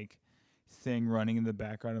this like thing running in the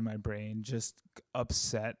background of my brain, just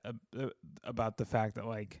upset about the fact that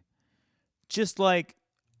like just like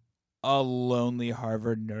a lonely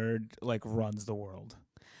Harvard nerd like runs the world.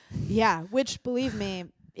 Yeah, which believe me,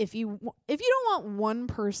 if you don't want one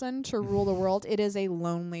person to rule the world, it is a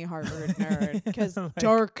lonely Harvard nerd because like,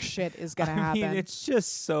 dark shit is gonna happen. I mean, it's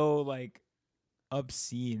just so like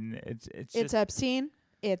obscene. It's obscene.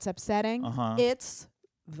 It's upsetting. It's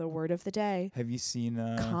the word of the day. Have you seen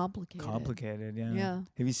complicated? Yeah. Yeah.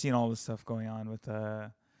 Have you seen all the stuff going on with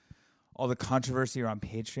all the controversy around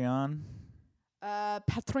Patreon?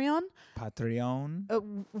 Patreon.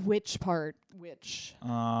 Which part? Which?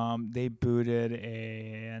 They booted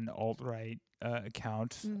an alt-right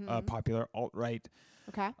account, a popular alt-right.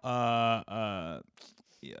 Okay. I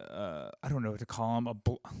don't know what to call him.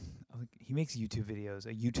 He makes YouTube videos.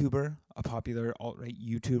 A YouTuber, a popular alt-right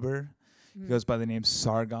YouTuber. He goes by the name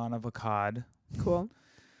Sargon of Akkad. Cool.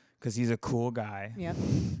 Because he's a cool guy. Yeah.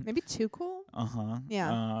 Maybe too cool.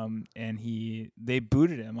 Yeah. And they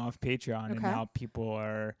booted him off Patreon, and now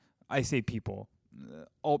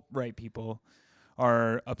alt-right people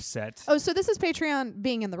are upset. Oh, so this is Patreon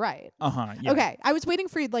being in the right. Yeah. Okay. I was waiting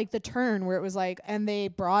for like the turn where it was like, and they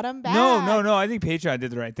brought him back. No. I think Patreon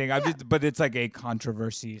did the right thing. But it's like a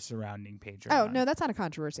controversy surrounding Patreon. Oh, no, that's not a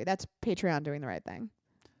controversy. That's Patreon doing the right thing.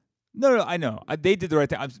 No, I know. They did the right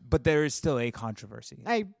thing, but there is still a controversy.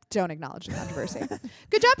 I don't acknowledge the controversy.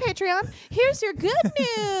 Good job, Patreon. Here's your good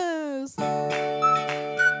news.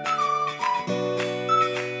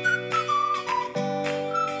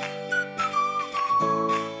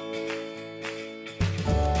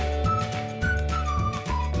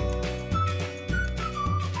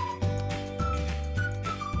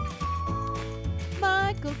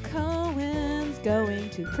 Michael Cohen's going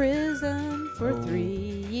to prison for 3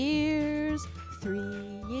 years. 3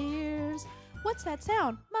 years. What's that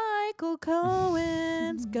sound? Michael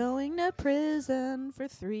Cohen's going to prison for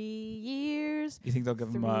 3 years. You think they'll give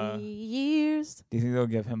him 3 years? Do you think they'll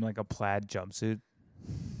give him like a plaid jumpsuit?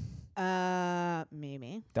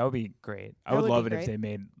 Maybe. That would be great. I would love it if they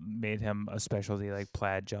made him a specialty like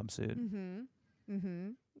plaid jumpsuit.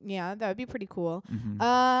 Yeah, that would be pretty cool.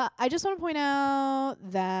 I just want to point out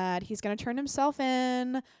that he's going to turn himself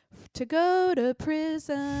in to go to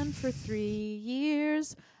prison for 3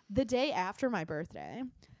 years the day after my birthday.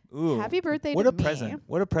 Ooh, happy birthday to me. What a present.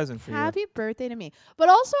 What a present for you. Happy birthday to me. But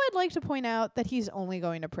also I'd like to point out that he's only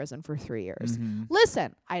going to prison for 3 years.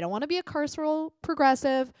 Listen, I don't want to be a carceral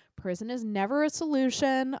progressive. Prison is never a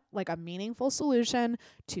solution, like a meaningful solution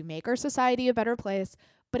to make our society a better place.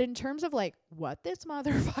 But in terms of like what this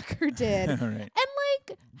motherfucker did right. and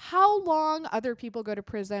like how long other people go to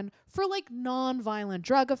prison for like non-violent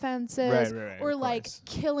drug offenses or like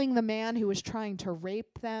killing the man who was trying to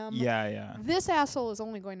rape them. Yeah. This asshole is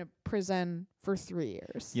only going to prison for 3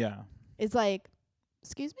 years. Yeah. It's like,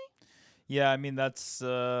 excuse me? Yeah, I mean that's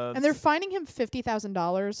and they're fining him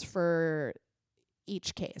 $50,000 for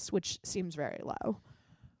each case, which seems very low.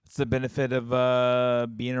 It's the benefit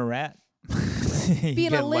of being a rat.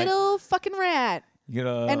 Being a little fucking rat.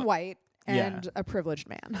 And white and a privileged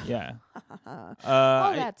man. Yeah.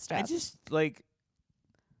 All that stuff. I just like,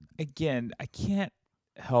 again, I can't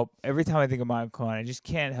help, every time I think of Michael Cohen, I just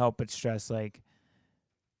can't help but stress like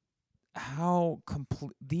how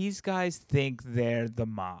these guys think they're the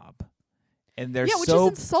mob. And they're which is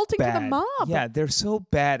insulting to the mob. Yeah, they're so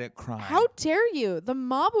bad at crime. How dare you? The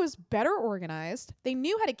mob was better organized. They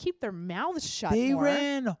knew how to keep their mouths shut. They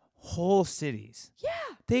ran whole cities. Yeah.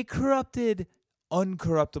 They corrupted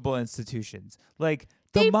uncorruptible institutions. Like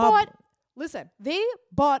they mob. They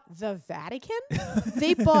bought the Vatican.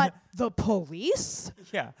 They bought the police.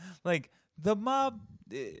 Yeah. Like the mob,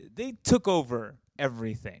 they took over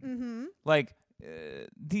everything. Like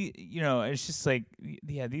it's just like,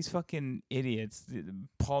 these fucking idiots,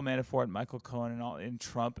 Paul Manafort, Michael Cohen, and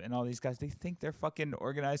Trump, and all these guys. They think they're fucking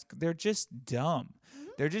organized. They're just dumb.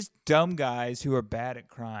 They're just dumb guys who are bad at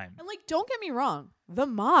crime. And like, don't get me wrong, the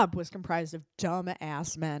mob was comprised of dumb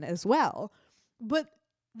ass men as well, but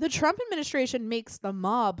the Trump administration makes the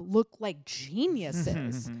mob look like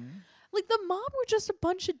geniuses. Like the mob were just a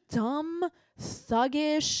bunch of dumb,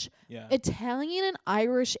 thuggish Italian and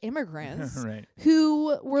Irish immigrants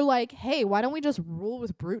who were like, hey, why don't we just rule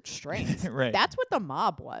with brute strength? That's what the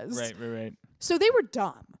mob was. Right. So they were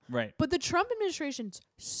dumb. Right. But the Trump administration's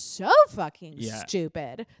so fucking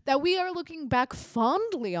stupid that we are looking back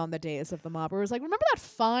fondly on the days of the mob where it was like, remember that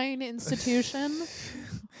fine institution?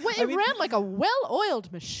 It ran like a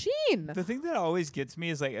well-oiled machine. The thing that always gets me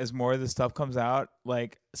is like, as more of this stuff comes out,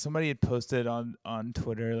 like somebody had posted on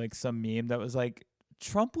Twitter like some meme that was like,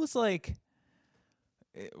 Trump was like,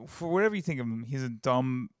 for whatever you think of him, he's a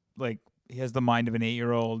dumb, like he has the mind of an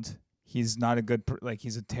 8-year-old. He's not a good,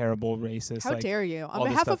 he's a terrible racist. How dare you? On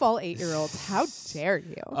behalf of all 8-year-olds, how dare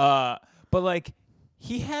you? But like,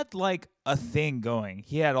 he had like a thing going.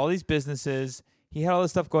 He had all these businesses. He had all this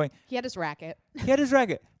stuff going. He had his racket.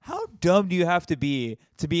 How dumb do you have to be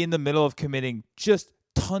in the middle of committing just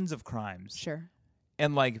tons of crimes? Sure.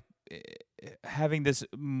 And like having this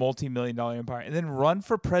multi-million-dollar empire and then run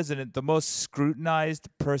for president, the most scrutinized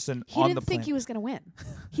person on the planet. He didn't think he was going to win.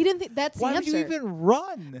 He didn't think that's the answer. Why would you even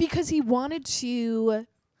run? Because he wanted to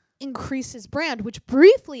increase his brand, which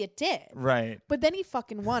briefly it did. Right. But then he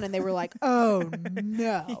fucking won and they were like, oh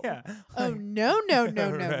no. Yeah. Oh no.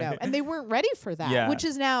 Right. And they weren't ready for that, Yeah. which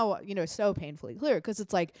is now, so painfully clear because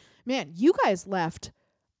it's like, man, you guys left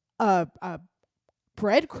a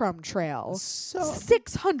breadcrumb trail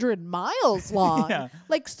 600 miles long. Yeah.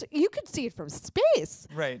 Like you could see it from space.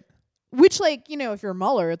 Right. Which, like, if you're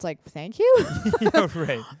Mueller, it's like, thank you. Yeah,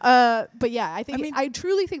 right. But yeah, I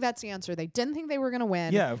truly think that's the answer. They didn't think they were gonna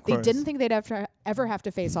win. Yeah, of course. They didn't think they'd ever have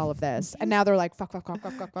to face all of this, and now they're like, fuck.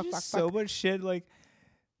 So much shit,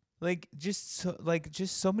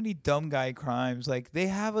 just so many dumb guy crimes. Like they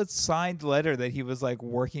have a signed letter that he was like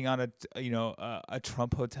working on a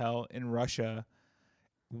Trump hotel in Russia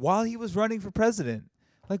while he was running for president.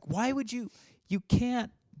 Like, why would you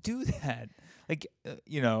can't do that? Like,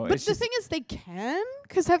 But the thing is, they can,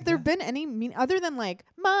 because have there been any other than like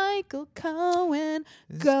Michael Cohen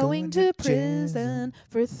going to prison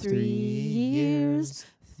for 3 years?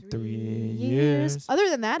 3 years. Other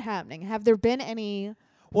than that happening, have there been any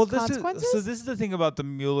consequences? This is the thing about the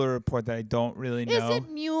Mueller report that I don't really know. Is it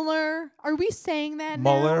Mueller? Are we saying that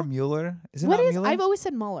Mueller? now? Mueller? Is it What not is? Mueller? I've always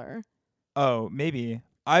said Mueller. Oh, maybe.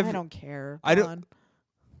 I don't care.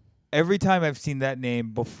 Every time I've seen that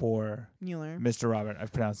name before, Mueller. Mr. Robert,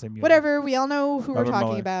 I've pronounced him Mueller. Whatever. We all know who Robert we're talking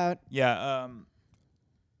Mueller. about. Yeah.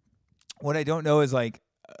 What I don't know is like,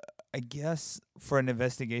 I guess for an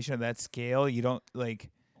investigation of that scale, you don't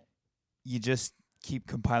you just keep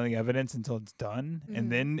compiling evidence until it's done, and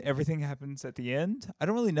then everything happens at the end. I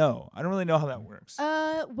don't really know. I don't really know how that works.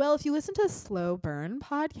 Well, if you listen to the Slow Burn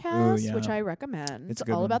podcast, which I recommend, it's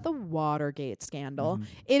all about the Watergate scandal.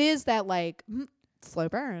 It is that slow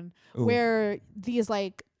burn where these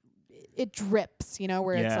it drips,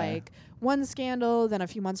 where it's like one scandal, then a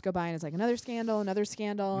few months go by and it's like another scandal,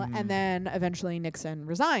 and then eventually Nixon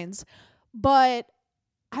resigns. But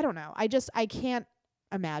I don't know. I can't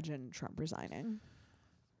imagine Trump resigning.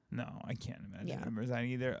 No, I can't imagine him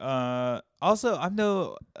resigning either. Also, I'm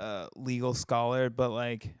no legal scholar,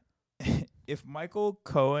 but if Michael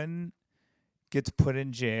Cohen gets put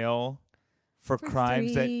in jail for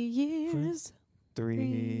crimes 3 years. 3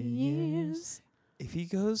 years. If he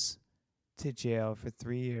goes to jail for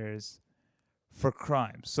 3 years for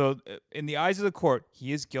crimes, so in the eyes of the court,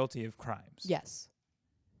 he is guilty of crimes. Yes.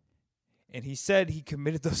 And he said he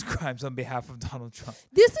committed those crimes on behalf of Donald Trump.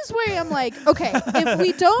 This is where I'm like, okay,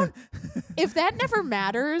 if that never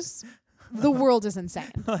matters, the world is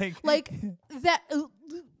insane. In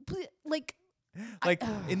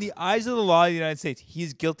the eyes of the law of the United States,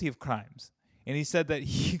 he's guilty of crimes. And he said that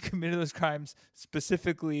he committed those crimes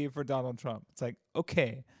specifically for Donald Trump. It's like,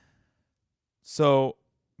 okay. So,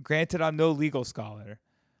 granted, I'm no legal scholar,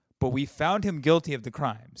 but we found him guilty of the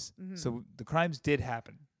crimes. So, the crimes did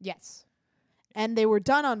happen. Yes. And they were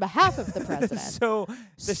done on behalf of the president. So,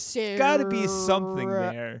 there's got to be something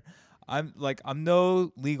there. I'm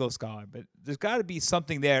no legal scholar, but there's got to be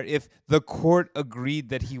something there if the court agreed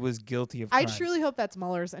that he was guilty of crimes. I truly hope that's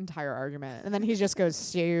Mueller's entire argument. And then he just goes,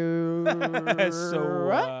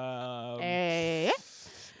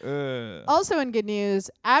 Also in good news,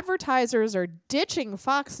 advertisers are ditching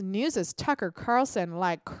Fox News' Tucker Carlson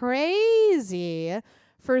like crazy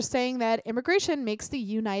for saying that immigration makes the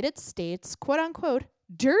United States, quote unquote,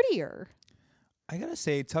 dirtier. I gotta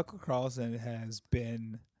say, Tucker Carlson has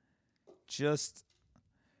been just...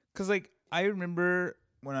 Because, I remember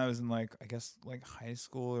when I was in, high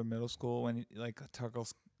school or middle school when,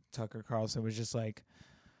 Tucker Carlson was just,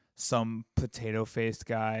 some potato-faced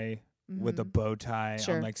guy with a bow tie on,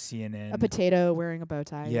 CNN. A potato wearing a bow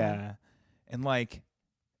tie. Yeah. And,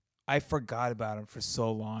 I forgot about him for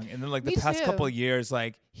so long. And then, the past too. couple of years,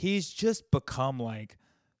 he's just become,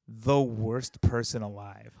 the worst person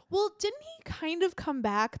alive. Well, didn't he kind of come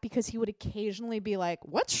back because he would occasionally be like,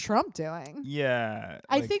 what's Trump doing? Yeah.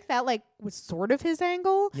 I think that was sort of his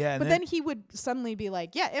angle. Yeah. But then he would suddenly be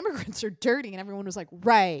like, yeah, immigrants are dirty. And everyone was like,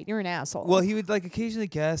 right, you're an asshole. Well, he would occasionally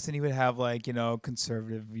guest and he would have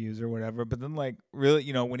conservative views or whatever. But then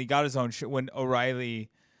really, when he got his own show, when O'Reilly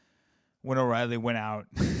went out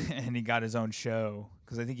and he got his own show,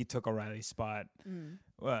 because I think he took O'Reilly's spot,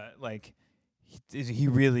 he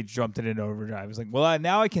really jumped it in overdrive. It was like, well,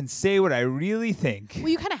 now I can say what I really think. Well,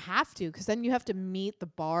 you kind of have to, because then you have to meet the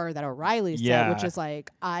bar that O'Reilly set, Yeah. which is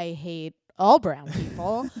like, I hate all brown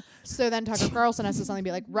people. So then Tucker Carlson has to suddenly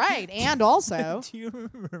be like, right, and also. Do you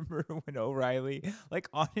remember when O'Reilly, like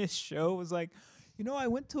on his show, was like, I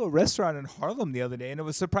went to a restaurant in Harlem the other day and it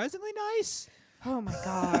was surprisingly nice. Oh my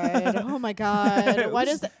God. Oh my God. Why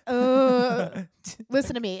does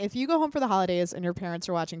listen to me. If you go home for the holidays and your parents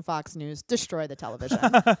are watching Fox News, destroy the television.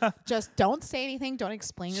 Just don't say anything. Don't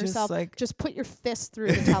explain yourself. Like, just put your fist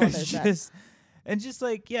through the television. He's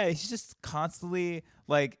just constantly,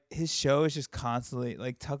 like, his show is just constantly,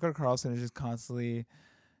 like, Tucker Carlson is just constantly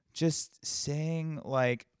just saying,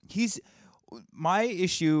 like, my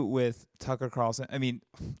issue with Tucker Carlson, I mean,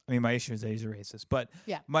 my issue is that he's a racist, but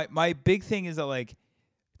yeah. my big thing is that, like,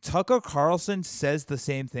 Tucker Carlson says the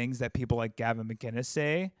same things that people like Gavin McInnes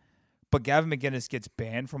say, but Gavin McInnes gets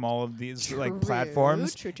banned from all of these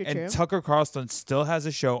platforms. True. Tucker Carlson still has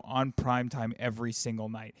a show on primetime every single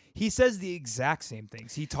night. He says the exact same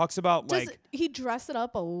things. He talks about Does he dress it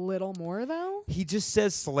up a little more though? He just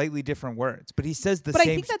says slightly different words, but he says the same. same.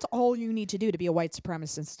 But I think that's all you need to do to be a white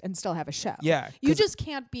supremacist and still have a show. Yeah. You just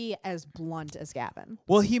can't be as blunt as Gavin.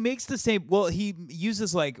 Well, he makes the same. Well, he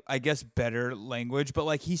uses, like, I guess, better language, but,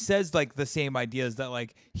 like, he says, like, the same ideas that,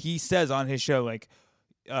 like, he says on his show, like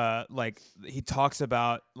he talks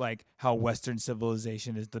about, like, how Western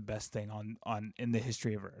civilization is the best thing on in the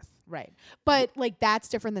history of Earth. Right. But, like, that's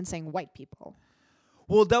different than saying white people.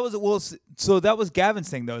 Well, so that was Gavin's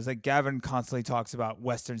thing, though. Is like Gavin constantly talks about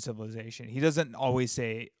Western civilization. He doesn't always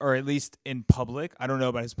say, or at least in public, I don't know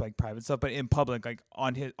about his, like, private stuff, but in public, like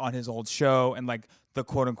on his old show and, like, the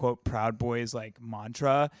quote unquote Proud Boys, like,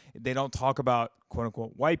 mantra, they don't talk about quote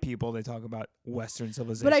unquote white people. They talk about Western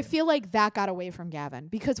civilization. But I feel like that got away from Gavin,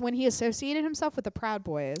 because when he associated himself with the Proud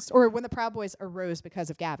Boys, or when the Proud Boys arose because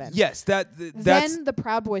of Gavin. Yes, then the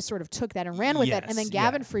Proud Boys sort of took that and ran with it, and then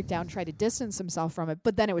Gavin freaked out and tried to distance himself from it,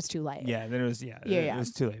 but then it was too late. Yeah, then it was it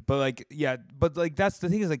was too late. But, like, that's the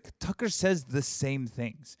thing, is, like, Tucker says the same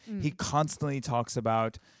things. He constantly talks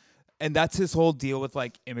about, and that's his whole deal with,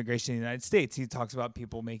 like, immigration in the United States. He talks about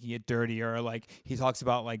people making it dirty, or, like, he talks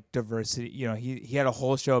about, like, diversity. He had a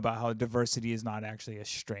whole show about how diversity is not actually a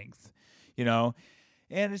strength, and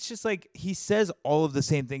it's just like he says all of the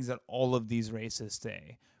same things that all of these racists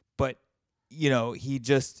say, but he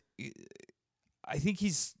just, I think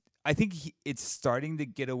it's starting to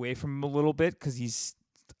get away from him a little bit, because he's,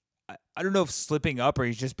 I don't know if slipping up or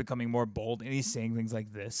he's just becoming more bold, and he's saying things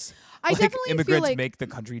like this. I definitely immigrants feel like make the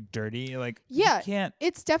country dirty. Like, yeah, you can't.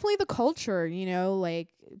 It's definitely the culture, like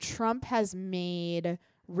Trump has made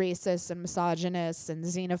racists and misogynists and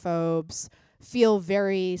xenophobes feel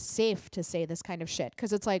very safe to say this kind of shit,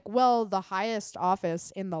 because it's like, well, the highest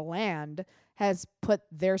office in the land has put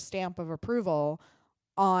their stamp of approval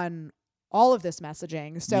on all of this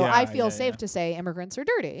messaging, so I feel safe to say immigrants are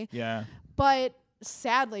dirty. Yeah. But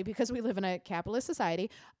sadly, because we live in a capitalist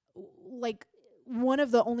society, like, one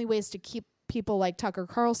of the only ways to keep people like Tucker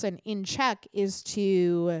Carlson in check is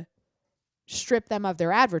to strip them of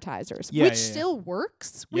their advertisers, which still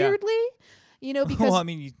works weirdly. Because well, I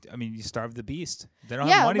mean, you starve the beast. They don't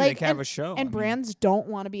have money. They can't have a show. And brands don't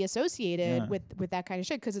want to be associated with that kind of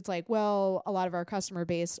shit, because it's like, well, a lot of our customer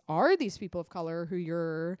base are these people of color who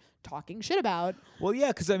you're talking shit about. Well, yeah,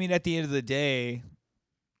 because, I mean, at the end of the day,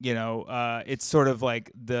 it's sort of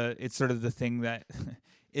like the thing that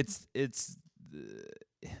it's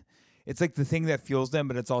like the thing that fuels them,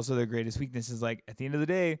 but it's also their greatest weakness. Is, like, at the end of the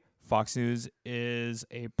day, Fox News is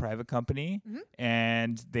a private company,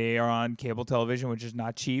 and they are on cable television, which is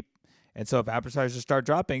not cheap. And so if advertisers start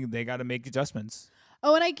dropping, they got to make adjustments.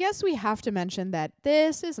 Oh, and I guess we have to mention that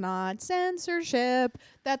this is not censorship.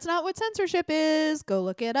 That's not what censorship is. Go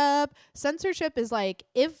look it up. Censorship is like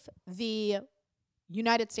if the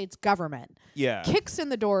United States government kicks in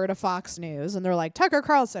the door to Fox News and they're like, Tucker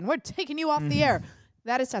Carlson, we're taking you off the air.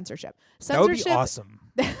 That is censorship. That would be awesome.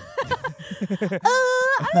 I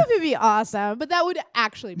don't know if it'd be awesome, but that would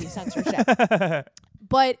actually be censorship.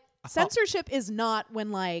 But censorship is not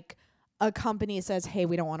when, like, a company says, hey,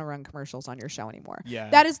 we don't want to run commercials on your show anymore. Yeah.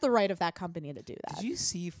 That is the right of that company to do that. Did you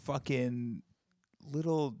see fucking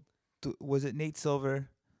was it Nate Silver?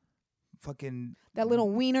 Fucking that little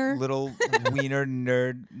wiener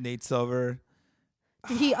nerd Nate Silver.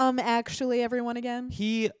 Did he actually everyone again?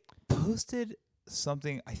 He posted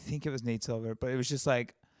something, I think it was Nate Silver, but it was just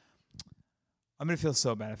like, I'm gonna feel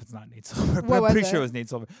so bad if it's not Nate Silver, but I'm pretty sure it was Nate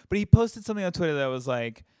Silver. But he posted something on Twitter that was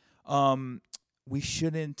like, we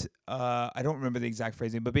shouldn't, I don't remember the exact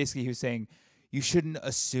phrasing, but basically he was saying you shouldn't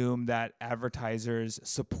assume that advertisers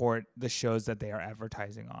support the shows that they are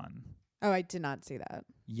advertising on. Oh, I did not see that.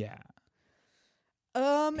 Yeah.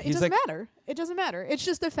 It doesn't matter. It doesn't matter. It's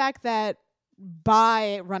just the fact that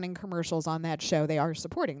by running commercials on that show, they are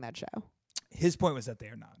supporting that show. His point was that they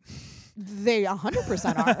are not. They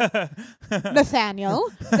 100% are. Nathaniel,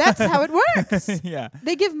 that's how it works. Yeah.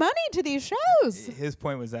 They give money to these shows. His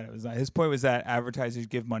point was that it was not. His point was that advertisers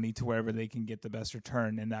give money to wherever they can get the best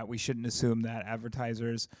return, and that we shouldn't assume that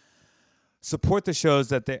advertisers support the shows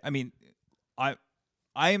that they. I mean, I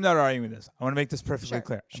am not arguing this. I want to make this perfectly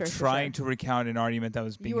clear. I'm trying to recount an argument that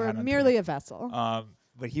was being had on You were merely Twitter. a vessel.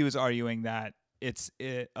 But he was arguing that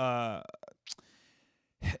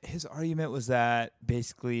his argument was that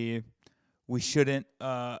basically we shouldn't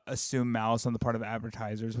assume malice on the part of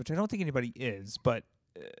advertisers, which I don't think anybody is, but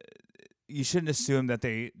you shouldn't assume that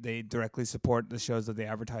they directly support the shows that they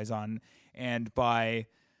advertise on, and by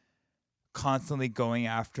constantly going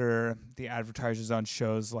after the advertisers on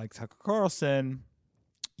shows like Tucker Carlson,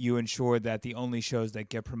 you ensure that the only shows that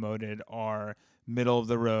get promoted are middle of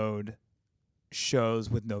the road shows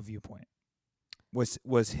with no viewpoint.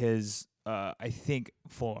 Was his I think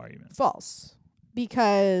full argument. False.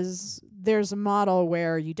 Because there's a model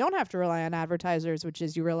where you don't have to rely on advertisers, which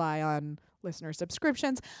is you rely on listener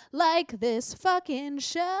subscriptions, like this fucking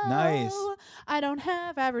show. Nice. I don't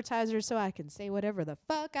have advertisers, so I can say whatever the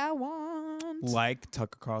fuck I want. Like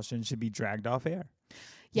Tucker Carlson should be dragged off air.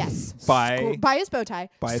 Yes. By his bow tie.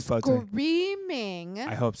 By his bow tie. Screaming.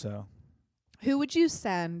 I hope so. Who would you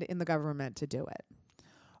send in the government to do it?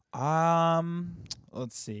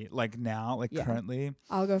 Let's see. Like now, currently.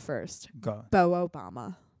 I'll go first. Go. Bo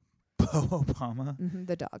Obama. Bo Obama? Mm-hmm,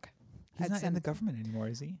 the dog. He's not in the government anymore,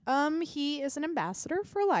 is he? He is an ambassador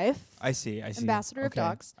for life. I see. Ambassador of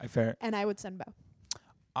dogs. Fair. And I would send Bo.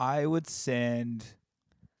 I would send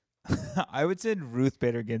Ruth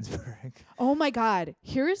Bader Ginsburg. Oh my God.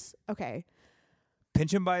 Okay.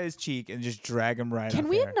 Pinch him by his cheek and just drag him right Can off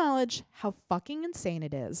we air. acknowledge how fucking insane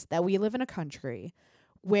it is that we live in a country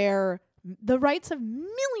where the rights of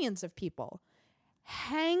millions of people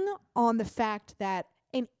hang on the fact that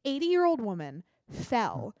an 80-year-old woman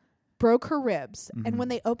fell, broke her ribs, and when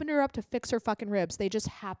they opened her up to fix her fucking ribs, they just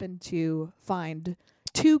happened to find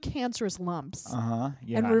 2 cancerous lumps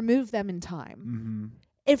and remove them in time. Mm-hmm.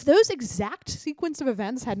 If those exact sequence of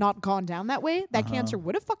events had not gone down that way, that cancer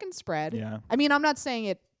would have fucking spread. Yeah. I mean, I'm not saying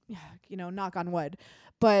it, knock on wood,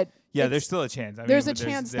 but yeah, there's still a chance. There's a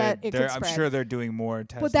chance that it could spread. I'm sure they're doing more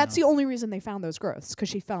tests. But that's now. the only reason they found those growths, because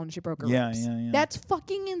she fell and she broke her ribs. Yeah. That's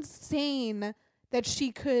fucking insane that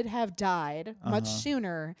she could have died much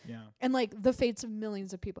sooner. Yeah. And the fates of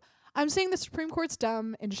millions of people. I'm saying the Supreme Court's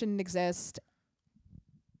dumb and shouldn't exist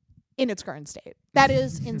in its current state. That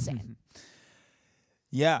is insane.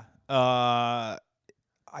 Yeah. The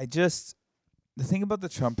thing about the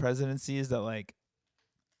Trump presidency is that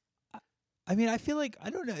I feel like, I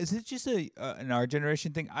don't know, is it just an our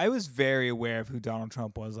generation thing? I was very aware of who Donald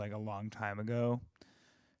Trump was a long time ago.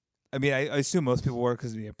 I mean, I assume most people were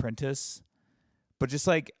because of The Apprentice, but just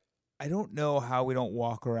I don't know how we don't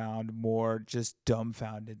walk around more just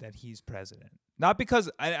dumbfounded that he's president. Not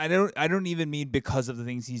because I don't even mean because of the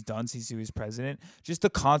things he's done since he was president. Just the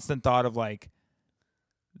constant thought of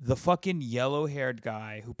the fucking yellow-haired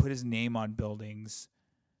guy who put his name on buildings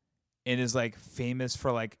and is famous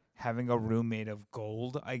for having a room made of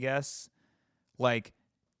gold, I guess.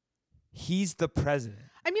 He's the president.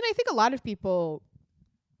 I mean, I think a lot of people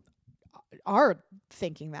are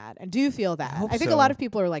thinking that and do feel that. I think a lot of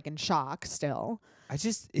people are in shock still. I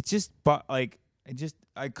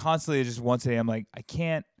constantly just once a day I'm I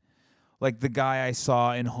can't, the guy I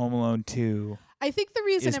saw in Home Alone 2. I think the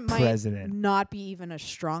reason it president. might not be even a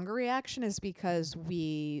stronger reaction is because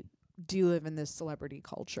we do live in this celebrity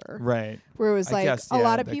culture. Right. Where it was a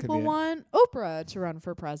lot of people want Oprah to run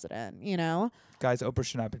for president, Guys, Oprah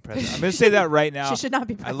should not be president. I'm going to say that right now. She should not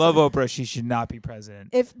be president. I love Oprah. She should not be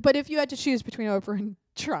president. But if you had to choose between Oprah and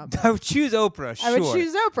Trump. I would choose Oprah, sure. I would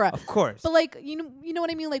choose Oprah. Of course. But you know what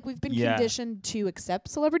I mean? We've been conditioned to accept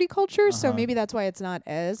celebrity culture, so maybe that's why it's not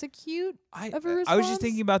as acute of a response. I was just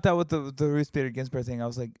thinking about that with the Ruth Bader Ginsburg thing. I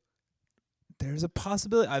was there's a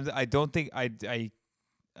possibility. I don't think I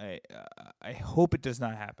hope it does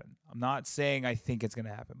not happen. I'm not saying I think it's going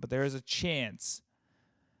to happen, but there is a chance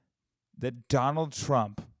that Donald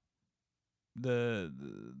Trump, the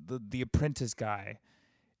Apprentice guy,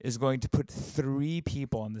 is going to put 3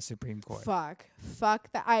 people on the Supreme Court. Fuck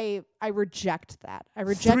that. I reject that. I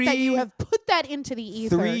reject that you have put that into the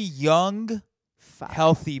ether. 3 young,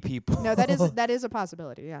 healthy people. No, that is a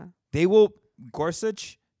possibility. Yeah. They will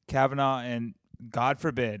Gorsuch, Kavanaugh, and God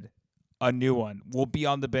forbid, a new one will be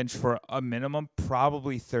on the bench for a minimum,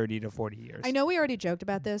 probably 30 to 40 years. I know we already joked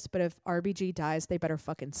about this, but if RBG dies, they better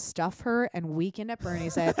fucking stuff her and Weekend at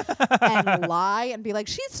Bernie's it and lie and be like,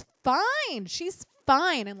 she's fine,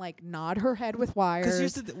 and like nod her head with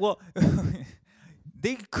wires.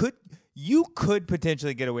 You could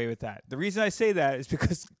potentially get away with that. The reason I say that is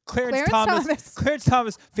because Clarence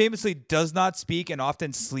Thomas famously does not speak and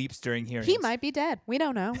often sleeps during hearings. He might be dead. We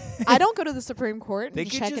don't know. I don't go to the Supreme Court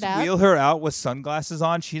and check it out. They could just wheel her out with sunglasses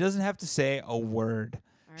on. She doesn't have to say a word.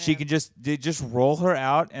 Right. She can just roll her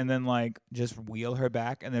out and then like just wheel her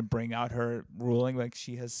back and then bring out her ruling like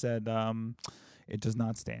she has said it does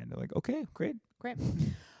not stand. They're like, okay, great.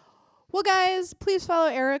 Well, guys, please follow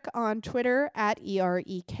Eric on Twitter at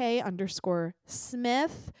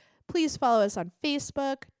EREK_Smith. Please follow us on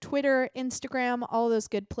Facebook, Twitter, Instagram, all those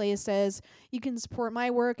good places. You can support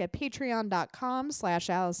my work at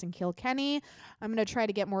patreon.com/AllisonKilkenny. I'm going to try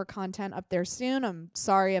to get more content up there soon. I'm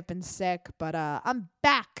sorry I've been sick, but I'm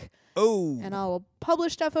back. Oh. And I'll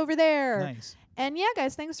publish stuff over there. Nice. And yeah,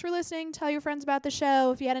 guys, thanks for listening. Tell your friends about the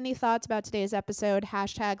show. If you had any thoughts about today's episode,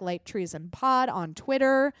 #LightTreesandPod on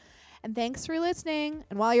Twitter. And thanks for listening.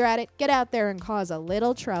 And while you're at it, get out there and cause a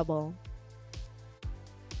little trouble.